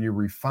you have your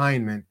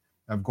refinement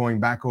of going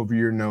back over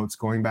your notes,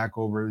 going back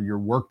over your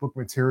workbook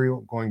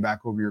material, going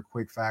back over your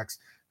quick facts,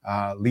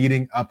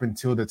 leading up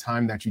until the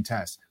time that you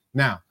test.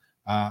 Now,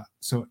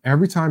 so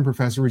every time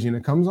Professor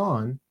Regina comes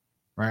on,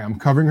 right, I'm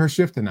covering her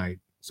shift tonight,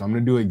 so I'm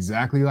going to do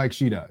exactly like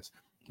she does.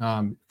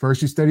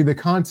 First, you study the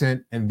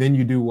content, and then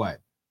you do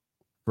what?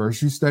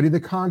 First, you study the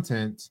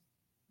content,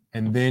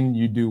 and then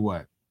you do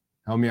what?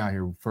 Help me out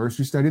here. First,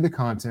 you study the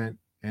content,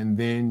 and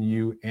then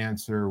you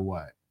answer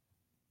what?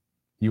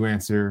 You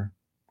answer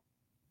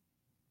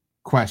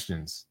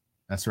questions.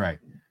 That's right.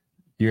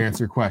 You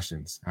answer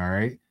questions. All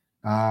right.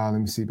 Let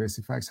me see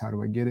basic facts. How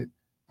do I get it?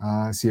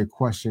 I see a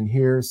question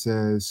here. It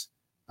says,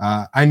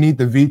 I need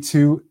the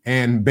V2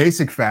 and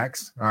basic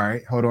facts. All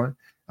right. Hold on.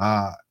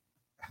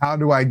 How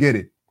do I get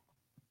it?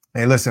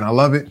 Hey, listen, I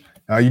love it.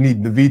 You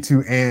need the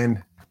V2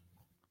 and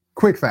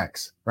quick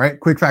facts, right?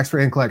 Quick facts for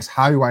NCLEX.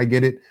 How do I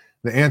get it?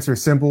 The answer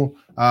is simple.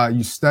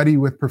 You study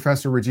with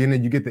Professor Regina.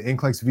 You get the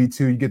NCLEX V2.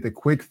 You get the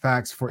quick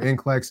facts for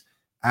NCLEX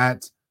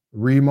at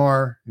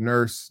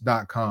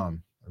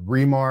remarnurse.com.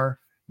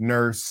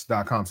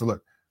 remarnurse.com. So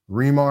look,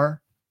 remarnurse.com.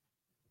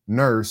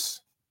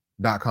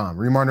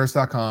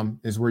 remarnurse.com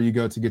is where you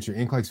go to get your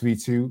NCLEX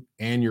V2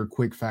 and your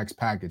quick facts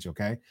package,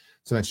 okay?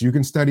 So that you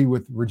can study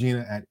with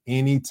Regina at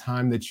any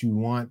time that you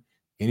want.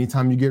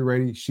 Anytime you get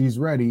ready, she's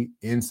ready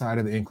inside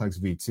of the NCLEX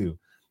V2.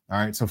 All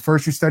right, so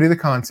first you study the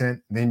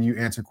content, then you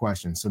answer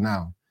questions. So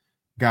now,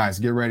 guys,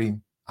 get ready.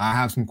 I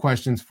have some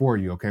questions for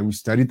you, okay? We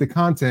studied the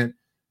content,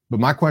 but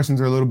my questions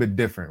are a little bit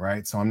different,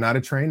 right? So I'm not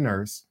a trained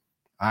nurse.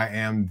 I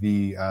am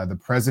the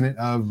president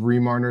of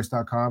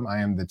remarnurse.com. I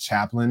am the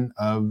chaplain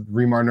of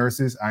Remar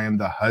Nurses. I am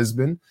the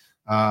husband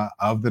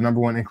of the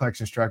 #1 NCLEX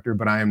instructor,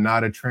 but I am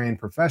not a trained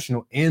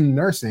professional in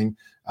nursing.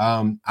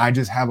 I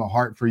just have a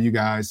heart for you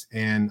guys,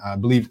 and I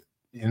believe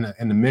in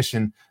the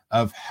mission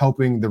of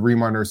helping the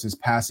Remar nurses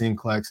pass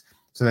NCLEX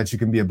so that you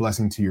can be a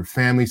blessing to your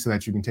family, so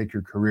that you can take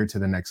your career to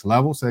the next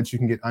level, so that you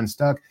can get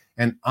unstuck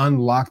and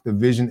unlock the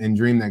vision and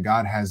dream that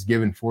God has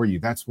given for you.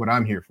 That's what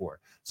I'm here for.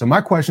 So my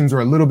questions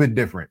are a little bit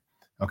different,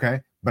 okay?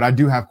 But I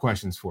do have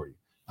questions for you.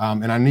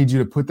 And I need you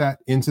to put that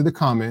into the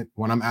comment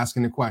when I'm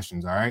asking the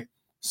questions, all right?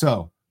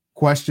 So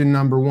question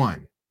number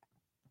one.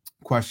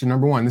 Question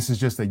number one. This is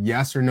just a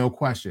yes or no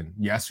question.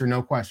 Yes or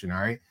no question, all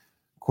right?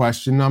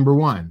 Question number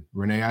one.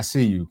 Renee, I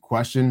see you.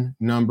 Question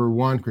number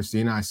one.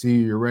 Christina, I see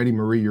you. You're ready.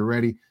 Marie, you're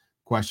ready.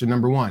 Question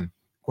number one.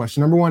 Question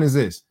number one is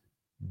this.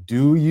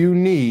 Do you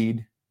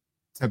need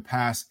to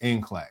pass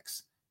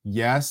NCLEX?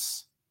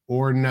 Yes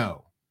or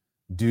no?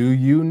 Do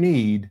you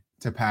need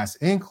to pass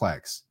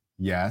NCLEX?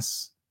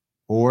 Yes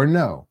or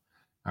no?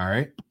 All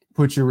right.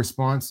 Put your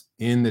response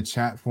in the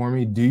chat for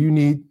me. Do you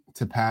need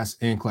to pass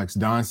NCLEX?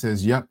 Don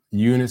says, yep.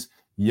 Eunice,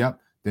 yep.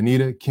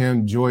 Danita,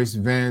 Kim, Joyce,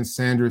 Van,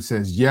 Sandra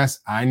says, yes,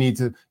 I need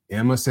to.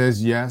 Emma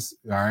says, yes.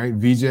 All right.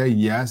 VJ,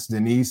 yes.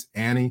 Denise,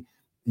 Annie,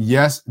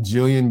 yes.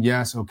 Jillian,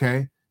 yes.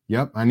 Okay.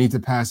 Yep. I need to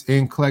pass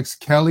NCLEX.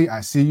 Kelly,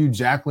 I see you.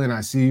 Jacqueline,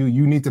 I see you.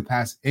 You need to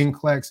pass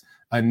NCLEX.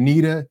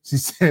 Anita, she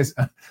says,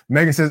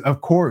 Megan says, of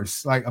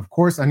course. Like, of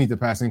course I need to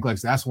pass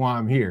NCLEX. That's why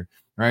I'm here.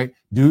 Right.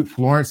 Dude,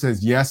 Florence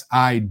says, yes,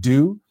 I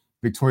do.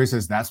 Victoria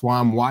says, that's why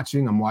I'm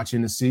watching. I'm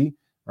watching to see.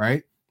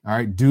 Right. All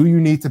right. Do you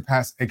need to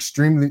pass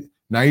extremely?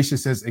 Naisha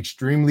says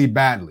extremely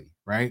badly,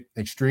 right?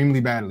 Extremely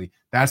badly.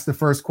 That's the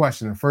first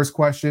question. The first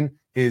question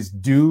is,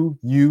 do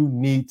you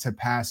need to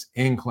pass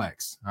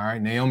NCLEX? All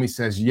right. Naomi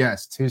says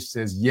yes. Tish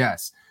says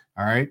yes.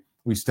 All right.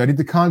 We studied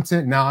the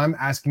content. Now I'm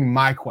asking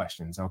my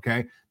questions.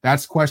 Okay.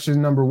 That's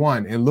question number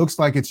one. It looks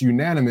like it's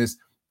unanimous.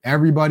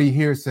 Everybody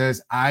here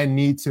says, I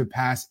need to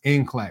pass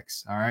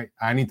NCLEX. All right.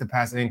 I need to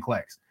pass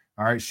NCLEX.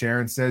 All right.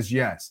 Sharon says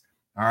yes.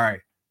 All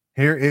right.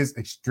 Here is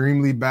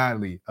extremely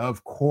badly.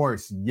 Of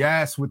course.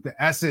 Yes, with the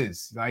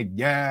S's. Like,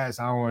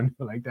 yes, I don't want to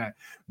do it like that.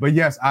 But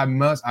yes, I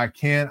must, I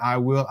can, I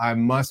will, I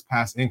must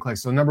pass NCLEX.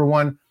 So number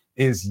one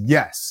is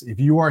yes. If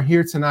you are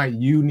here tonight,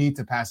 you need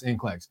to pass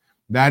NCLEX.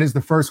 That is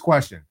the first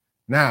question.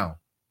 Now,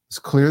 let's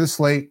clear the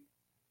slate.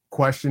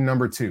 Question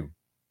number two.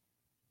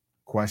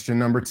 Question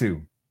number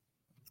two.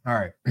 All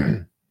right.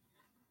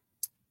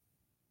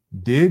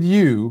 Did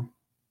you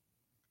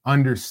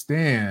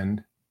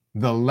understand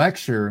the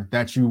lecture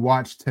that you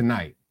watched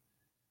tonight?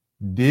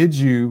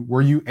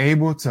 Were you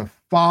able to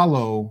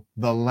follow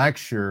the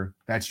lecture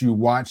that you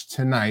watched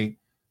tonight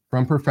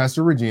from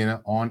Professor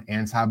Regina on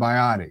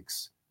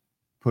antibiotics?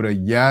 Put a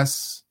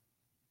yes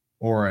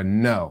or a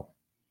no.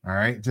 All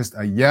right, just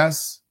a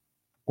yes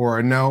or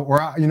a no,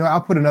 or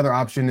I'll put another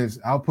option is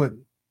I'll put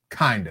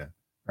kinda,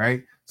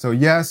 right? So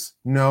yes,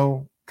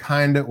 no,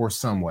 kinda, or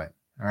somewhat.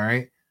 All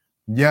right,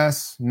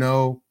 yes,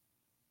 no,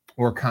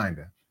 or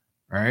kinda.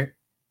 All right,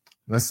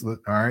 all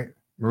right.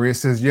 Maria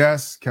says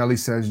yes. Kelly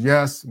says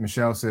yes.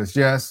 Michelle says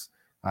yes.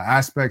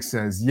 Aspect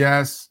says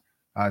yes.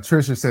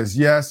 Trisha says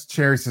yes.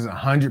 Cherry says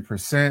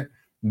 100%.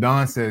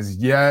 Dawn says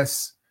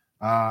yes.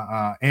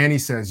 Annie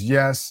says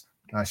yes.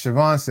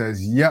 Siobhan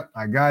says, yep,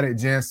 I got it.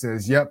 Jan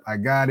says, yep, I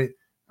got it.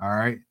 All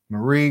right.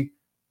 Marie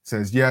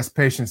says yes.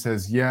 Patience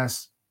says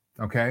yes.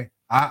 Okay.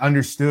 I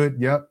understood.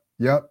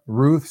 Yep.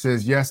 Ruth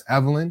says yes.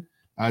 Evelyn.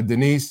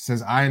 Denise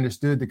says, I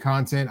understood the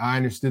content. I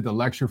understood the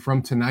lecture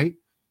from tonight.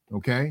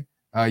 Okay.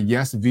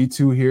 Yes.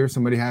 V2 here.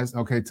 Somebody has.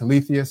 Okay.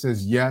 Talithia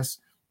says yes.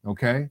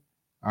 Okay.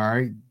 All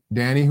right.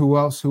 Danny, who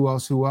else?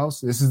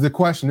 This is the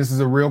question. This is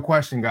a real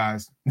question,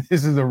 guys.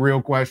 This is a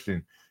real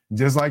question.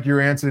 Just like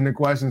you're answering the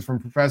questions from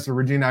Professor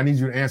Regina, I need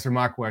you to answer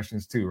my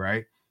questions too,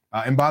 right?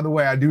 And by the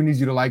way, I do need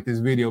you to like this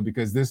video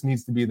because this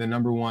needs to be the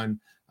 #1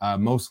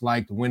 most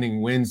liked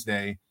winning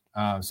Wednesday.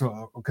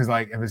 Because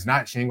like if it's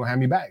not, she ain't gonna have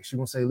me back. She's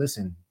gonna say,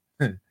 listen,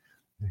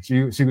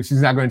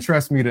 she's not gonna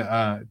trust me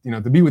to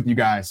to be with you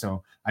guys.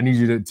 So I need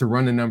you to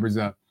run the numbers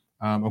up.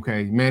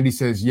 Okay, Mandy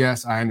says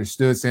yes, I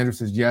understood. Sandra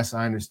says yes,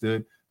 I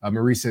understood.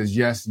 Marie says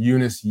yes.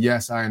 Eunice,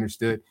 yes, I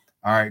understood.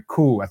 All right,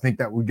 cool. I think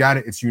that we got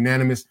it. It's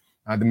unanimous.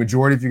 The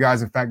majority of you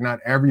guys, in fact, not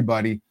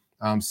everybody,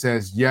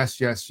 says yes,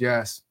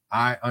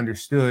 I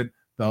understood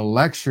the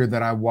lecture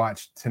that I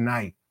watched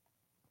tonight.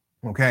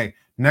 Okay,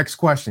 next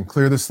question.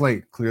 Clear the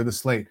slate.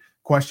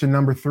 Question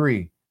number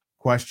three.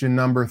 All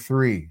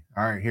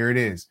right, here it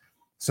is.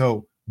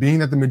 So being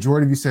that the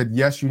majority of you said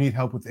yes, you need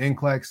help with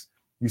NCLEX,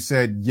 you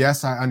said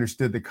yes, I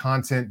understood the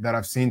content that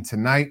I've seen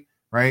tonight,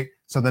 right?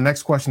 So the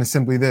next question is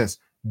simply this.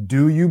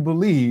 Do you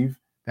believe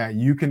that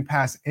you can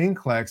pass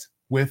NCLEX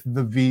with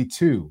the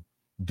V2?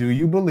 Do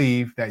you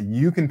believe that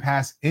you can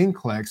pass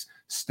NCLEX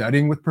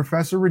studying with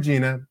Professor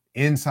Regina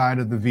inside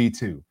of the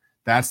V2?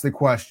 That's the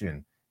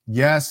question.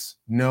 Yes,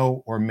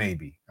 no, or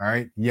maybe. All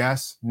right.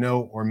 Yes,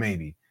 no, or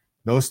maybe.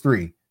 Those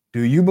three.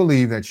 Do you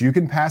believe that you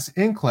can pass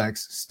NCLEX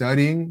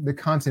studying the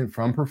content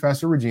from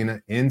Professor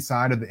Regina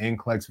inside of the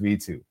NCLEX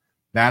V2?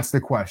 That's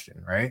the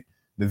question, right?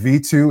 The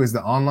V2 is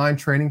the online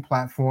training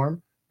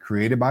platform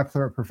created by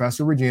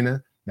Professor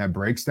Regina that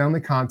breaks down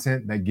the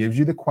content, that gives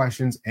you the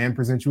questions, and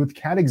presents you with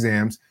CAT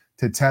exams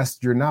to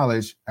test your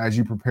knowledge as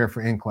you prepare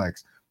for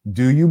NCLEX.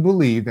 Do you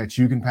believe that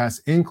you can pass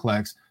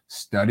NCLEX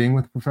studying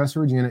with Professor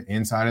Regina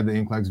inside of the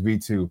NCLEX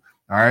V2?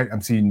 All right,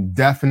 I'm seeing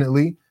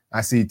definitely. I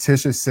see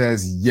Tisha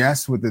says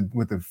yes with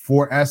the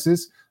 4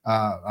 S's.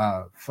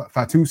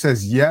 Fatu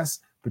says yes.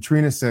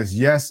 Patrina says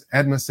yes.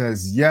 Edma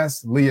says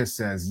yes. Leah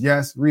says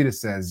yes. Rita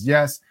says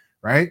yes.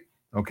 Right?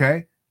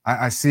 Okay.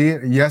 I see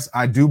it. Yes,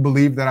 I do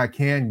believe that I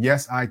can.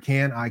 Yes, I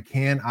can.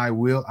 I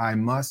will. I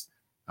must.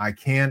 I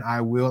can. I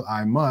will.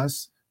 I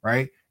must.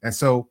 Right? And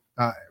so,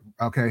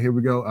 okay, here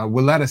we go.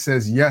 Willetta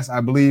says yes,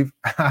 I believe.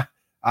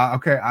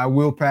 Okay, I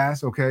will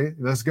pass. Okay,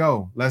 let's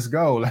go. That's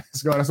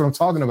what I'm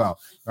talking about.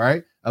 All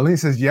right. Aline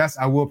says yes,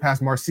 I will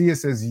pass. Marcia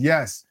says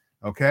yes.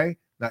 Okay.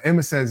 Now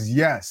Emma says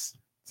yes.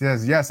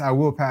 Says yes, I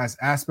will pass.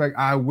 Aspect,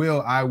 I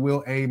will.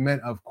 Amen.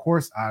 Of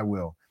course I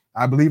will.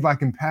 I believe I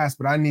can pass,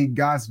 but I need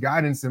God's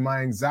guidance, and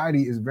my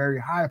anxiety is very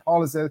high.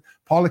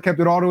 Paula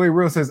kept it all the way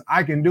real. Says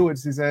I can do it.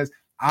 She says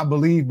I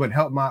believe, but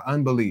help my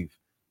unbelief.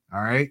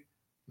 All right.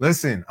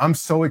 Listen, I'm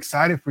so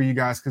excited for you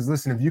guys because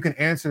listen, if you can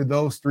answer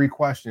those 3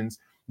 questions,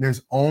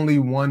 there's only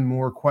one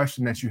more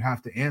question that you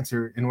have to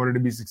answer in order to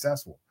be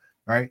successful,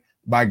 right?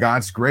 By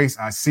God's grace,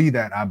 I see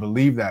that. I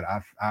believe that.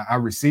 I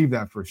receive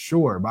that for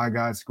sure. By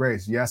God's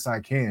grace, yes,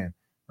 I can,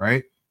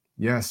 right?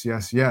 Yes.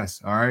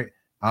 All right.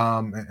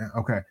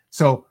 Okay.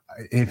 So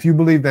if you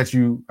believe that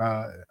you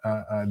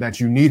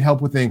need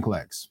help with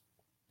NCLEX,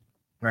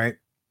 right?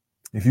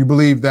 If you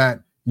believe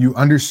that you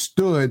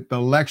understood the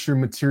lecture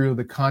material,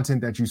 the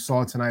content that you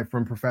saw tonight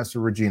from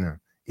Professor Regina,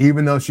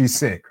 even though she's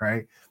sick,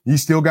 right? You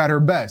still got her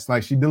best.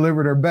 Like she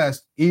delivered her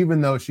best, even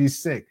though she's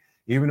sick,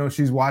 even though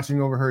she's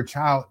watching over her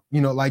child,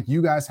 like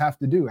you guys have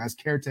to do as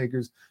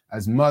caretakers,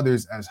 as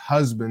mothers, as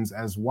husbands,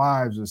 as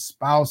wives, as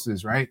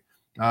spouses, right?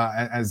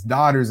 As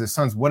daughters, as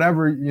sons,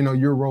 whatever,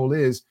 your role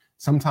is.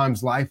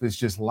 Sometimes life is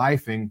just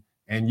lifing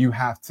and you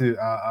have to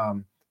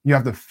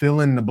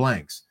fill in the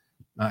blanks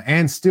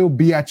and still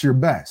be at your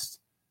best.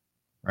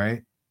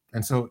 Right.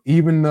 And so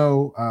even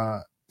though,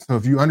 so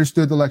if you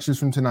understood the lectures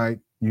from tonight,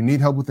 you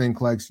need help with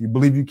NCLEX, you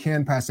believe you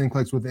can pass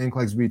NCLEX with the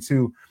NCLEX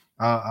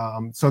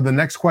V2. So the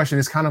next question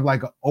is kind of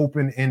like an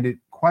open-ended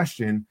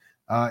question.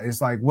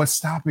 It's like, what's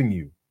stopping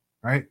you?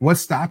 Right.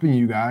 What's stopping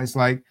you guys?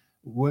 Like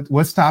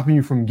what's stopping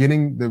you from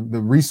getting the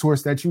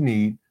resource that you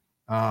need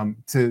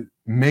to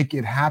make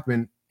it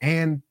happen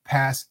and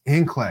pass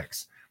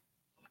NCLEX?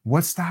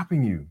 What's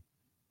stopping you?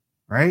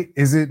 Right.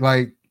 Is it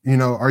like,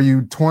 are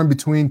you torn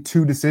between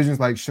two decisions?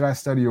 Like, should I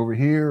study over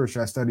here or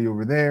should I study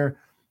over there?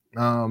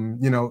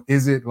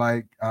 Is it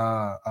like,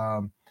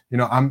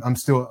 I'm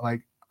still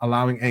like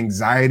allowing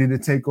anxiety to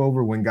take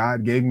over when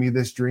God gave me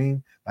this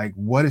dream? Like,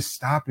 what is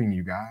stopping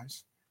you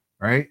guys?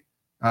 Right?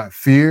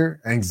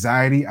 Fear,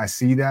 anxiety, I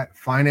see that.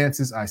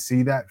 Finances, I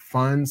see that.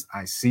 Funds,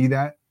 I see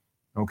that.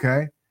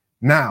 Okay.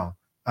 Now,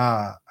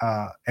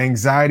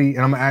 anxiety,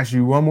 and I'm gonna ask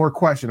you one more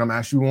question.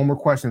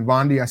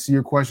 Vondi, I see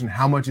your question.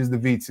 How much is the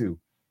V2?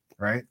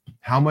 Right?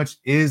 How much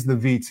is the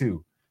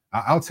V2?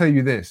 I'll tell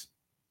you this.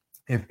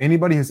 If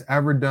anybody has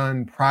ever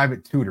done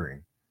private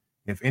tutoring,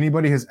 if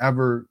anybody has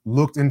ever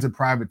looked into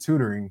private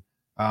tutoring,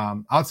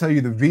 I'll tell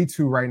you the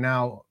V2 right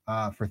now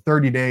for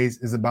 30 days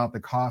is about the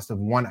cost of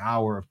 1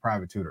 hour of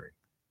private tutoring.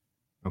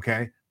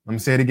 Okay, I'm gonna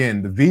say it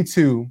again. The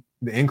V2,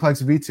 the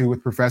NCLEX V2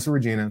 with Professor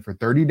Regina for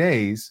 30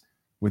 days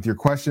with your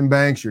question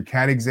banks, your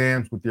CAT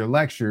exams, with your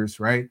lectures,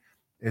 right,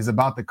 is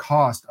about the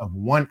cost of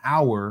 1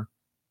 hour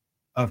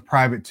of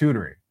private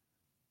tutoring.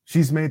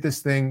 We've made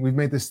this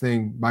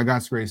thing by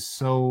God's grace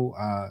so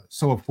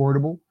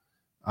affordable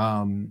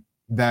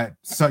that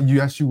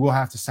yes, you will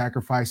have to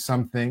sacrifice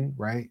something,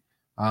 right?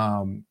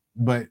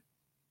 But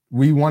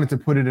we wanted to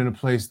put it in a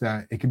place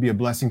that it can be a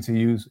blessing to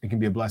you. It can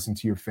be a blessing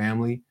to your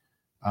family.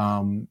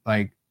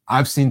 Like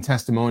I've seen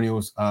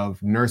testimonials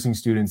of nursing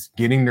students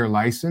getting their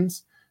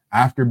license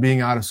after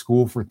being out of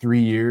school for 3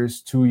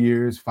 years, 2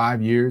 years,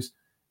 5 years,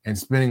 and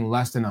spending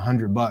less than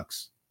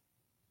 $100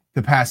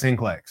 to pass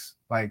NCLEX.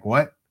 Like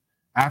what?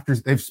 After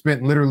they've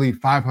spent literally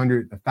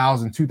 $500,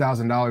 $1,000,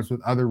 $2,000 with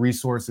other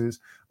resources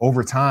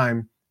over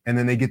time, and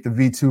then they get the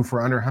V2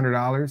 for under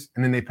 $100,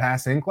 and then they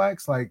pass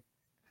NCLEX. Like,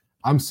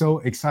 I'm so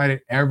excited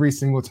every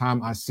single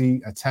time I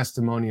see a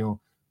testimonial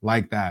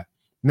like that.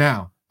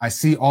 Now, I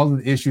see all of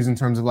the issues in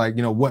terms of like,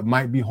 what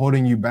might be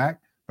holding you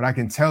back, but I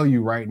can tell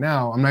you right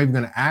now, I'm not even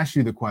going to ask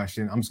you the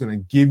question. I'm just going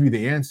to give you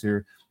the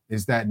answer,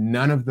 is that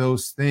none of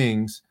those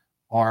things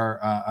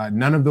are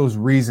none of those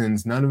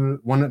reasons,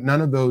 none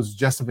of those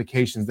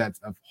justifications the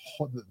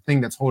thing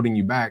that's holding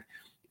you back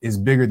is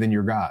bigger than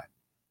your God,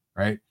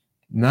 right?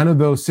 None of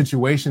those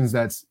situations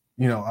that's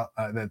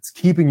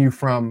keeping you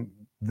from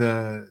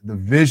the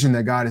vision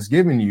that God has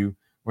given you,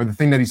 or the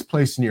thing that He's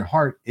placed in your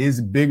heart is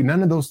big.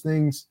 None of those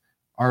things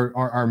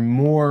are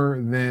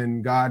more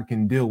than God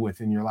can deal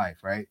with in your life,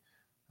 right?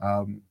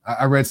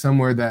 I read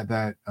somewhere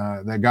that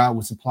God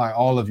will supply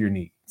all of your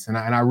needs, and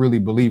I really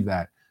believe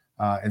that.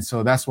 And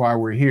so that's why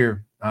we're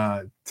here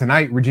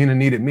tonight. Regina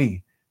needed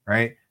me,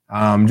 right?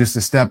 Just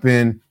to step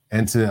in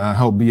and to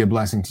help be a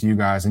blessing to you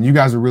guys. And you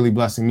guys are really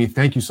blessing me.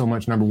 Thank you so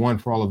much, number one,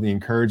 for all of the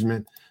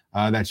encouragement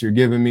that you're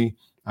giving me.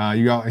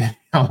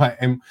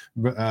 And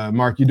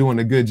Mark, you're doing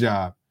a good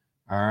job.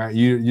 All right.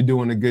 You're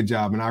doing a good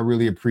job. And I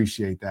really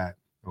appreciate that.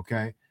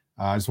 Okay.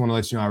 I just want to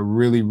let you know, I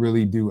really,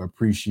 really do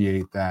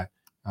appreciate that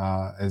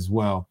as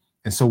well.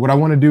 And so what I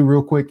want to do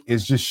real quick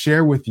is just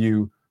share with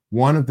you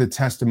one of the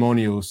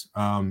testimonials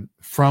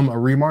from a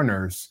Remar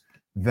nurse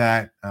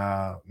that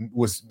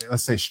was,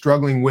 let's say,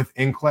 struggling with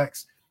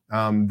NCLEX,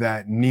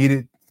 that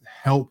needed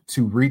help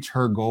to reach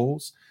her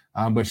goals.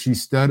 But she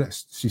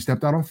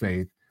stepped out on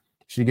faith.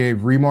 She gave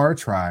Remar a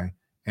try,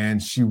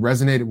 and she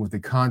resonated with the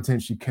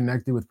content. She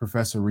connected with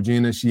Professor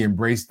Regina. She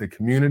embraced the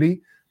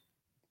community.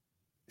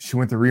 She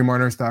went to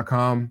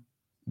remarnurse.com,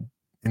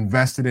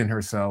 invested in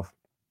herself,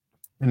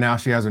 and now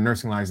she has a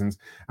nursing license.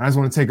 And I just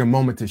want to take a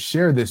moment to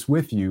share this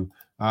with you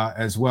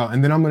as well.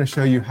 And then I'm going to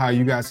show you how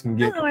you guys can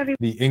get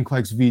the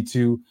NCLEX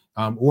V2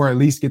 or at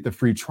least get the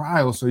free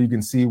trial so you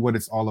can see what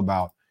it's all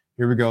about.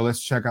 Here we go.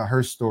 Let's check out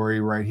her story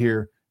right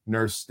here.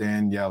 Nurse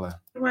Daniela.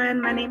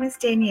 Everyone, my name is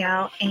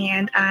Danielle,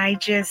 and I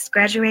just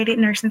graduated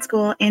nursing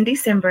school in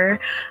December.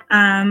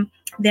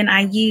 Then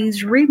I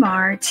used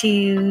Remar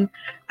to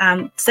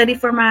study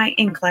for my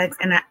NCLEX,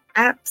 and I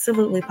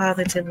absolutely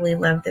positively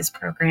love this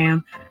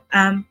program.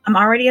 I'm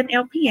already an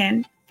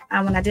LPN.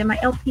 When I did my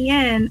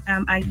LPN,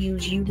 I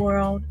used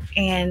UWorld,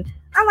 and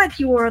I like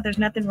UWorld. There's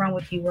nothing wrong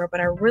with UWorld,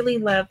 but I really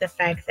love the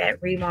fact that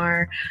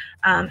Remar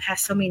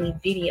has so many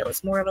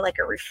videos, more of like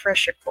a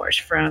refresher course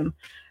from,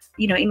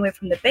 anywhere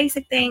from the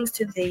basic things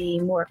to the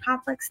more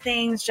complex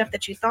things, stuff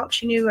that you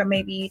thought you knew, or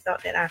maybe you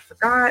thought that I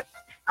forgot.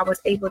 I was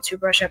able to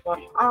brush up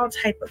on all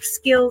type of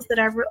skills that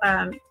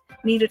I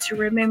needed to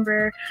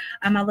remember.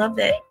 I love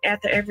that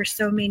after ever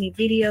so many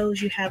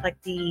videos, you have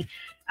like the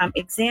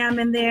exam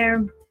in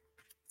there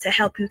to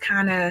help you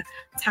kind of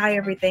tie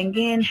everything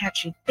in, had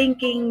you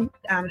thinking,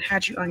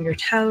 had you on your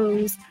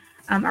toes.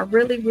 I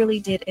really, really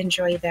did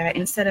enjoy that.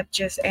 Instead of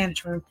just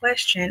answering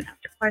question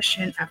after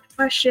question after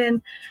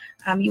question,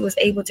 you was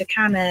able to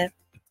kind of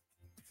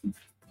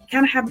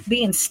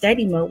be in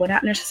study mode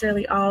without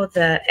necessarily all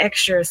the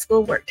extra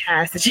schoolwork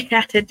tasks that you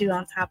had to do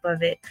on top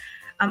of it.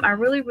 I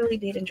really, really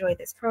did enjoy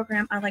this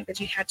program. I like that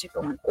you had to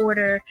go in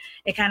order.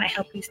 It kind of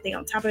helped you stay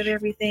on top of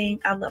everything.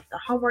 I love the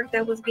homework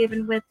that was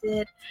given with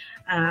it.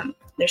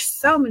 There's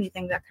so many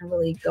things I can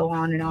really go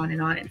on and on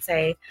and on and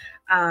say.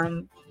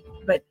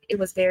 But it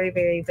was very,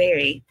 very,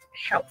 very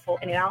helpful.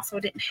 And it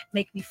also didn't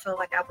make me feel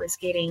like I was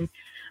getting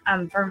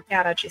burnt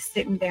out of just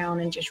sitting down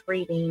and just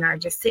reading, or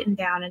just sitting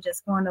down and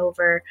just going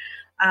over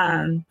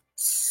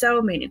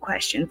so many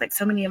questions. Like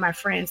so many of my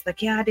friends,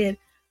 like, yeah, I did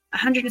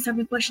 100 and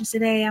something questions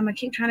today. I'm gonna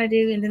keep trying to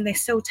do, and then they're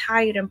so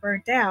tired and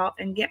burnt out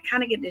and get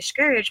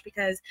discouraged,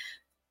 because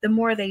the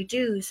more they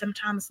do,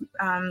 sometimes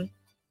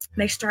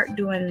they start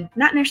doing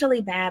not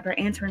necessarily bad, but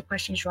answering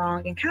questions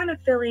wrong and kind of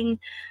feeling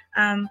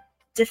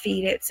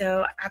defeated.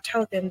 So I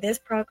told them this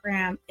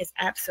program is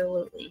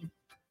absolutely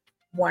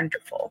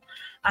wonderful.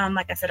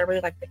 Like I said, I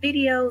really like the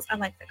videos. I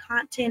like the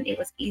content. It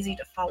was easy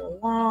to follow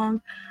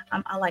along.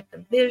 I like the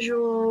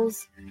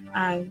visuals,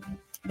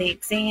 the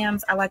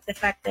exams. I like the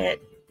fact that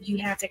you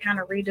have to kind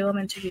of redo them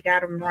until you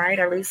got them right,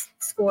 or at least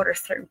scored a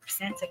certain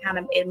percent. To kind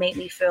of, it made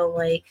me feel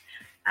like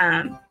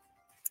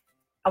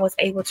I was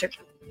able to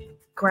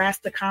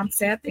grasp the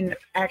concept and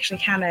actually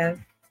kind of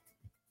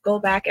go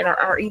back and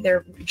or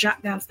either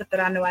jot down stuff that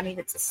I know I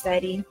needed to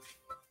study.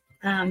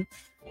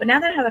 But now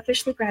that I have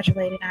officially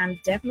graduated, I'm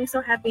definitely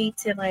so happy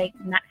to like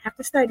not have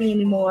to study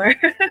anymore.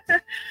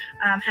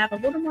 Have a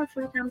little more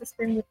free time to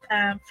spend with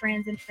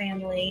friends and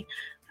family.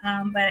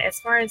 But as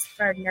far as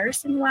for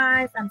nursing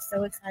wise, I'm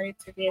so excited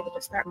to be able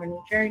to start my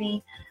new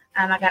journey.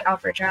 I got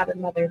offered a job at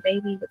Mother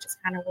Baby, which is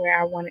kind of where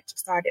I wanted to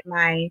start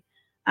my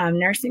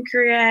nursing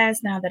career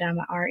as, now that I'm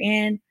an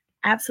RN.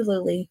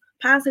 Absolutely,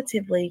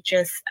 positively,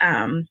 just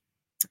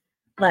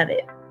love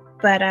it.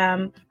 But I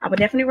would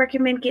definitely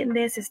recommend getting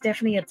this. It's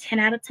definitely a 10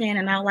 out of 10.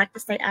 And I would like to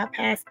say I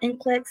passed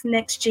NCLEX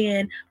Next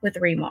Gen with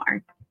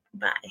Remar.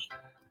 Bye.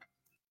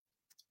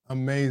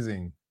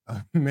 Amazing.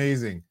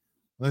 Amazing.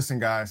 Listen,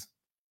 guys,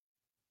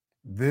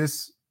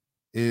 this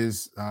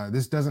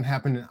doesn't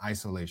happen in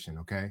isolation.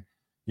 Okay.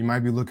 You might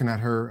be looking at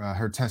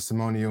her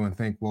testimonial and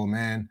think, well,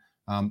 man,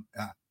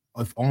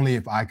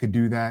 if I could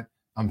do that.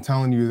 I'm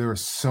telling you, there are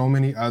so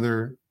many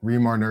other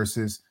Remar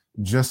nurses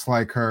just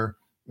like her,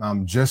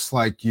 just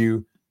like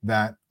you,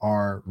 that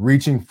are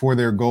reaching for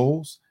their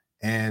goals,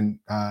 and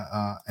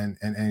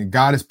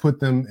God has put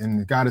them,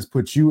 and God has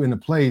put you in a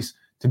place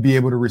to be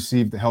able to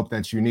receive the help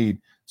that you need.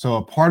 So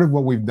a part of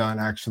what we've done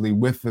actually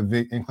with the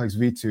NCLEX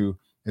V2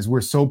 is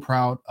we're so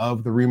proud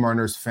of the Remar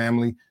Nurse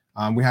family.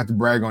 We have to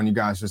brag on you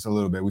guys just a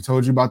little bit. We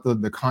told you about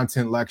the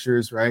content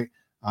lectures, right?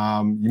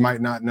 You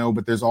might not know,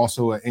 but there's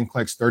also an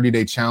NCLEX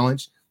 30-day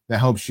challenge that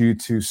helps you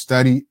to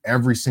study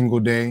every single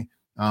day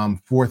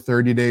for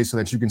 30 days so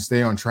that you can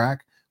stay on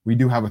track. We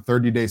do have a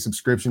 30-day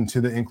subscription to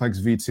the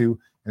NCLEX V2.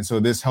 And so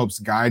this helps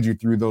guide you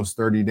through those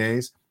 30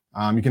 days.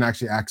 You can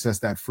actually access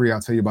that free.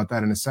 I'll tell you about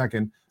that in a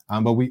second.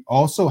 But we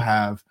also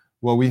have,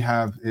 what we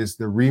have is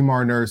the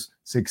Remar Nurse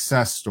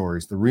Success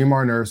Stories, the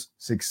Remar Nurse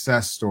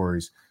Success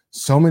Stories.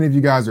 So many of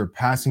you guys are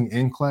passing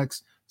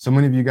NCLEX. So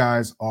many of you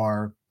guys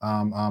are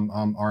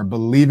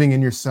believing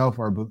in yourself,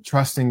 are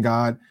trusting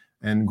God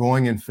and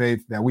going in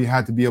faith, that we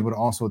had to be able to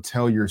also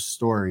tell your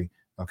story.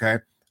 Okay.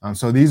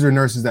 So these are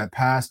nurses that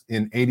passed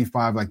in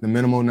 85, like the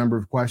minimum number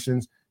of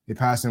questions. They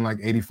passed in like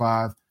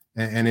 85,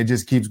 and it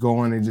just keeps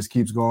going. It just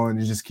keeps going.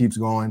 It just keeps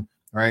going.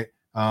 Right.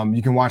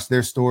 You can watch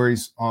their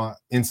stories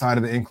inside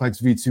of the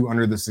NCLEX V2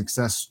 under the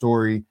success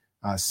story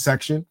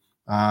section.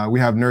 We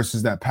have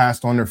nurses that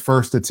passed on their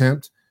first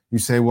attempt. You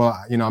say, well,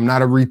 I'm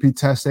not a repeat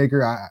test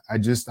taker.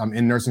 I'm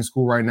in nursing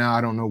school right now.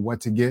 I don't know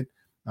what to get.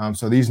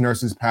 So these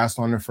nurses passed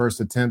on their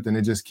first attempt, and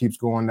it just keeps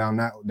going down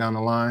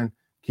the line,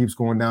 keeps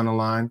going down the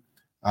line.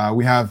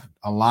 We have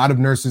a lot of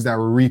nurses that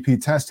were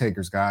repeat test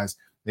takers, guys.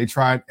 They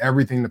tried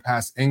everything to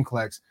pass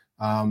NCLEX,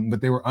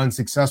 but they were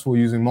unsuccessful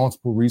using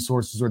multiple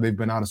resources, or they've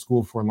been out of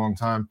school for a long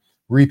time.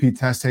 Repeat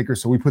test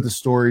takers. So we put the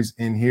stories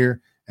in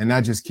here, and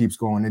that just keeps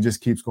going. It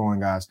just keeps going,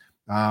 guys.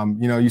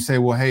 You say,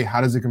 well, hey,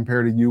 how does it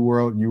compare to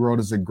UWorld? UWorld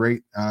is a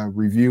great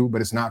review,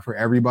 but it's not for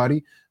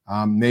everybody.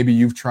 Maybe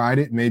you've tried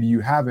it, maybe you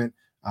haven't.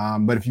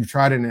 But if you've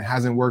tried it and it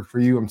hasn't worked for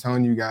you, I'm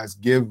telling you guys,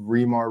 give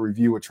Remar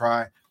Review a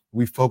try.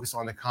 We focus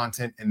on the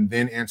content and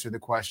then answer the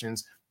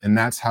questions, and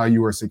that's how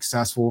you are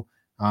successful.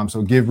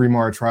 So give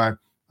Remar a try.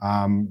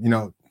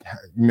 You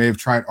may have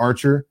tried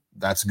Archer.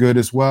 That's good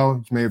as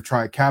well. You may have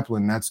tried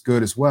Kaplan. That's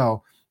good as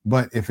well.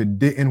 But if it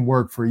didn't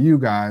work for you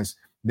guys,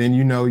 then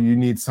you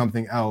need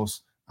something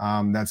else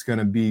that's going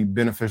to be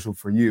beneficial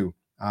for you.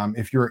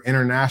 If you're an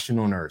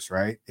international nurse,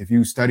 right? If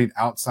you studied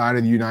outside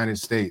of the United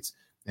States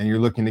and you're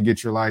looking to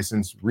get your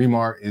license,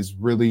 Remar is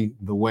really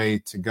the way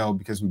to go,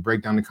 because we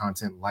break down the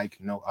content like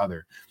no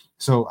other.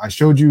 So I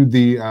showed you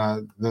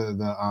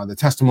the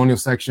testimonial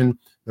section,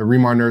 the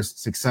Remar Nurse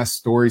Success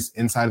Stories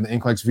inside of the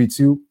NCLEX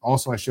V2.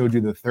 Also, I showed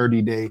you the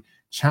 30-day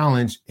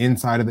challenge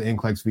inside of the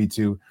NCLEX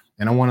V2.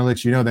 And I want to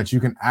let you know that you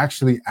can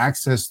actually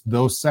access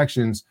those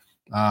sections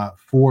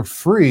for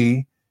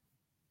free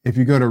if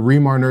you go to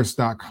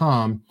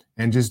remarnurse.com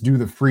and just do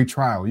the free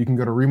trial. You can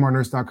go to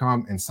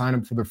remarnurse.com and sign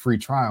up for the free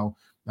trial.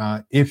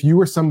 If you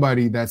were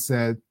somebody that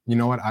said, you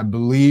know what, I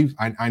believe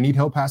I need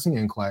help passing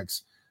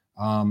NCLEX.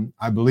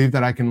 I believe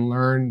that I can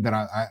learn, that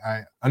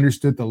I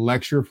understood the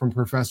lecture from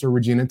Professor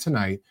Regina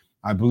tonight.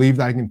 I believe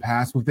that I can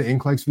pass with the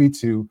NCLEX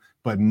V2,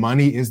 but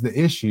money is the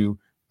issue.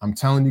 I'm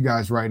telling you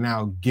guys right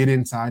now, get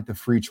inside the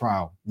free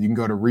trial. You can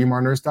go to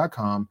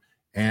remarnurse.com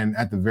And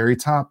at the very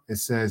top, it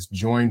says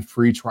join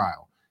free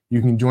trial.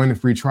 You can join the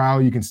free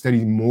trial. You can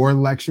study more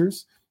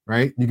lectures,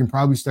 right? You can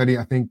probably study,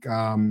 I think,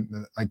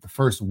 like the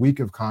first week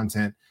of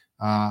content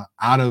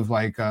out of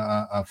like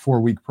a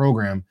 4-week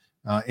program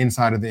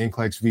inside of the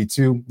NCLEX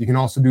V2. You can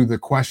also do the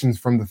questions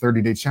from the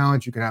 30-day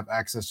challenge. You can have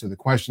access to the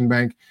question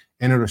bank,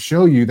 and it'll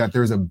show you that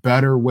there's a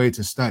better way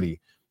to study.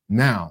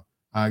 Now,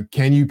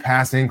 can you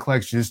pass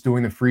NCLEX just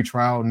doing the free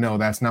trial? No,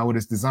 that's not what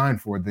it's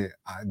designed for.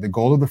 The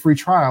goal of the free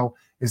trial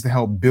is to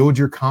help build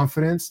your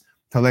confidence,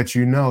 to let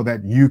you know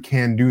that you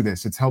can do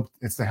this. It's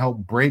to help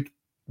break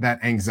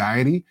that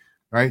anxiety,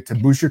 right? To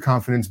boost your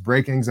confidence,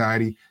 break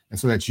anxiety, and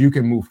so that you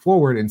can move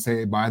forward and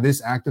say, by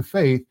this act of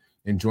faith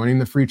and joining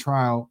the free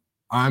trial,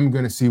 I'm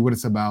going to see what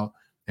it's about.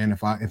 And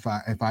if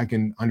I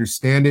can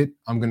understand it,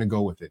 I'm going to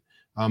go with it.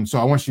 So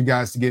I want you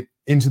guys to get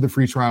into the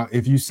free trial.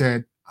 If you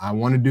said, I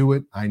want to do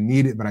it, I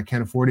need it, but I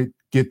can't afford it,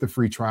 get the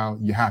free trial.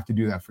 You have to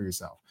do that for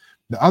yourself.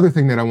 The other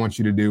thing that I want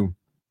you to do,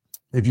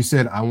 if you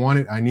said, I want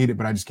it, I need it,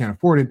 but I just can't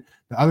afford it,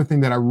 the other thing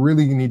that I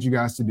really need you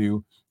guys to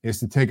do is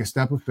to take a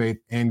step of faith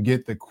and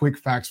get the Quick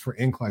Facts for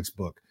NCLEX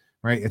book,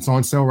 right? It's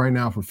on sale right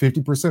now for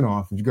 50%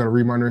 off. If you go to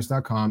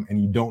readmarnurse.com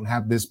and you don't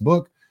have this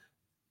book,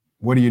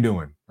 what are you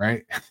doing,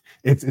 right?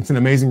 It's an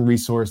amazing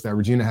resource that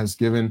Regina has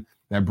given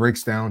that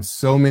breaks down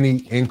so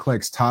many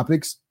NCLEX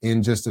topics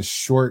in just a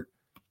short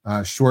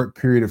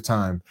period of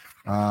time.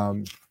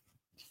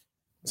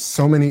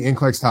 So many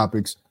NCLEX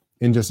topics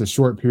in just a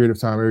short period of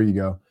time. There you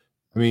go.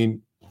 I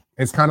mean,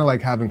 it's kind of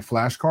like having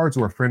flashcards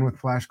or a friend with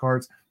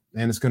flashcards,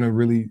 and it's going to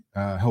really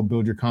help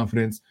build your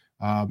confidence.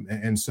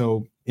 And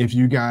so if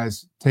you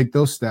guys take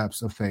those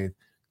steps of faith,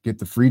 get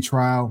the free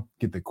trial,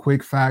 get the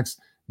quick facts,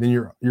 then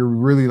you're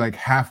really like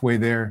halfway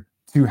there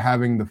to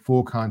having the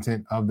full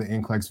content of the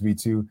NCLEX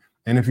V2.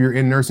 And if you're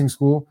in nursing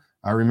school,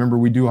 remember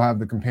we do have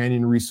the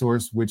companion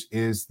resource, which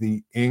is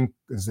the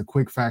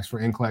Quick Facts for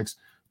NCLEX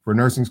for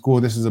nursing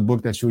school. This is a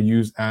book that you'll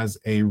use as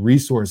a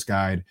resource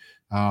guide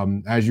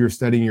as you're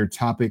studying your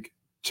topic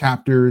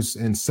chapters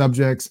and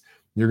subjects.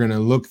 You're going to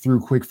look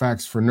through Quick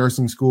Facts for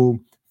nursing school,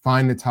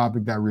 find the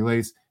topic that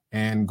relates,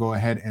 and go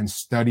ahead and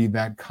study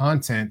that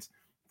content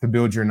to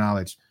build your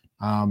knowledge.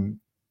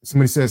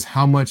 Somebody says,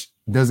 how much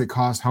does it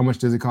cost? How much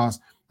does it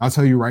cost? I'll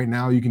tell you right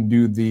now, you can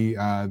do the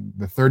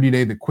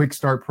 30-day, the quick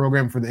start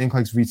program for the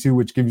NCLEX V2,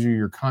 which gives you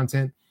your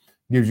content,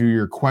 gives you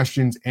your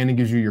questions, and it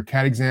gives you your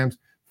CAT exams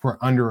for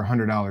under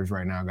 $100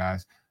 right now,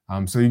 guys.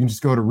 So you can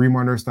just go to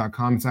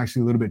readmarnurse.com. It's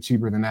actually a little bit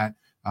cheaper than that,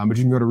 but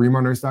you can go to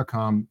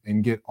readmarnurse.com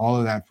and get all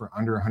of that for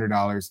under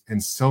 $100.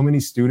 And so many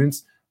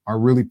students are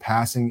really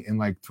passing in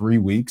like 3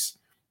 weeks.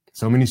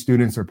 So many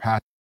students are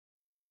passing.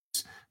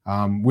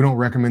 We don't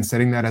recommend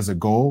setting that as a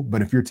goal,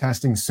 but if you're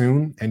testing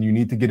soon and you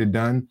need to get it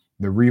done,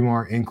 the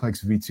Remar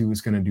NCLEX V2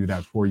 is going to do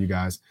that for you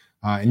guys.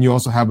 And you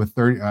also have a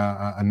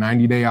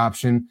 90-day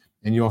option,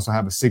 and you also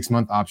have a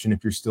 6-month option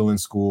if you're still in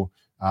school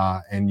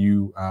and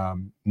you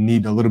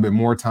need a little bit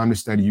more time to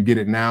study. You get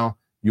it now,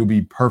 you'll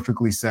be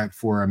perfectly set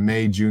for a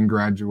May, June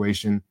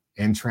graduation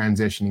and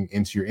transitioning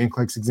into your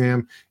NCLEX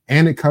exam,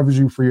 and it covers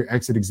you for your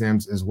exit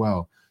exams as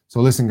well. So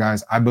listen,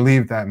 guys, I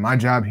believe that my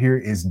job here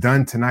is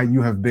done tonight.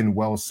 You have been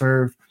well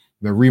served.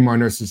 The Remar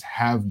nurses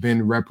have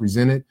been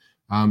represented.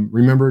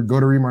 Remember, go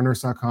to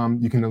readmarnurse.com.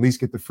 You can at least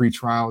get the free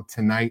trial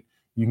tonight.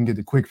 You can get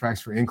the Quick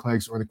Facts for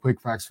NCLEX or the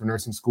Quick Facts for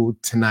nursing school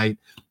tonight.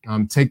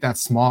 Take that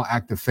small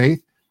act of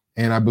faith,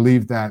 and I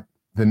believe that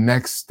the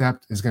next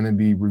step is going to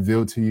be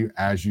revealed to you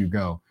as you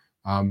go.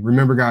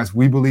 Remember, guys,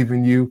 we believe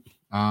in you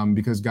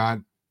because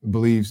God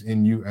believes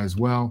in you as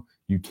well.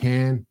 You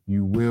can,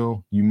 you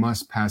will, you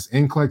must pass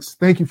NCLEX.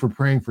 Thank you for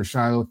praying for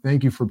Shiloh.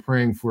 Thank you for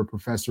praying for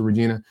Professor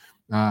Regina.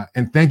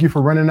 And thank you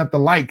for running up the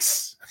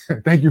likes.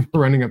 Thank you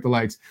for running up the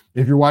likes.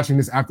 If you're watching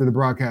this after the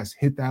broadcast,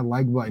 hit that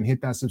like button, hit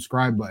that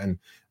subscribe button.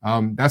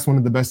 That's one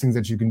of the best things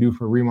that you can do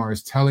for Remar,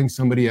 is telling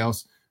somebody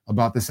else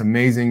about this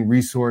amazing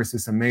resource,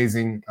 this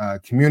amazing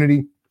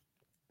community,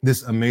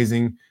 this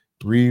amazing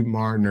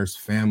Remar nurse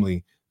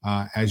family.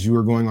 As you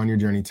are going on your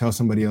journey, tell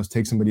somebody else,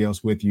 take somebody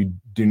else with you.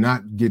 Do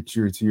not get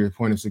to your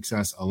point of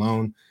success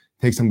alone.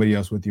 Take somebody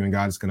else with you, and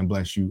God is going to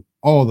bless you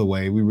all the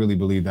way. We really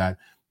believe that.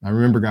 Now,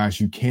 remember,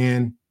 guys, you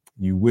can,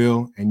 you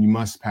will, and you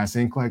must pass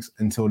NCLEX.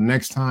 Until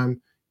next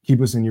time,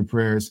 keep us in your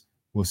prayers.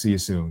 We'll see you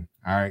soon.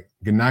 All right.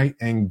 Good night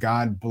and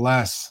God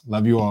bless.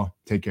 Love you all.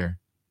 Take care.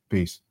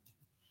 Peace.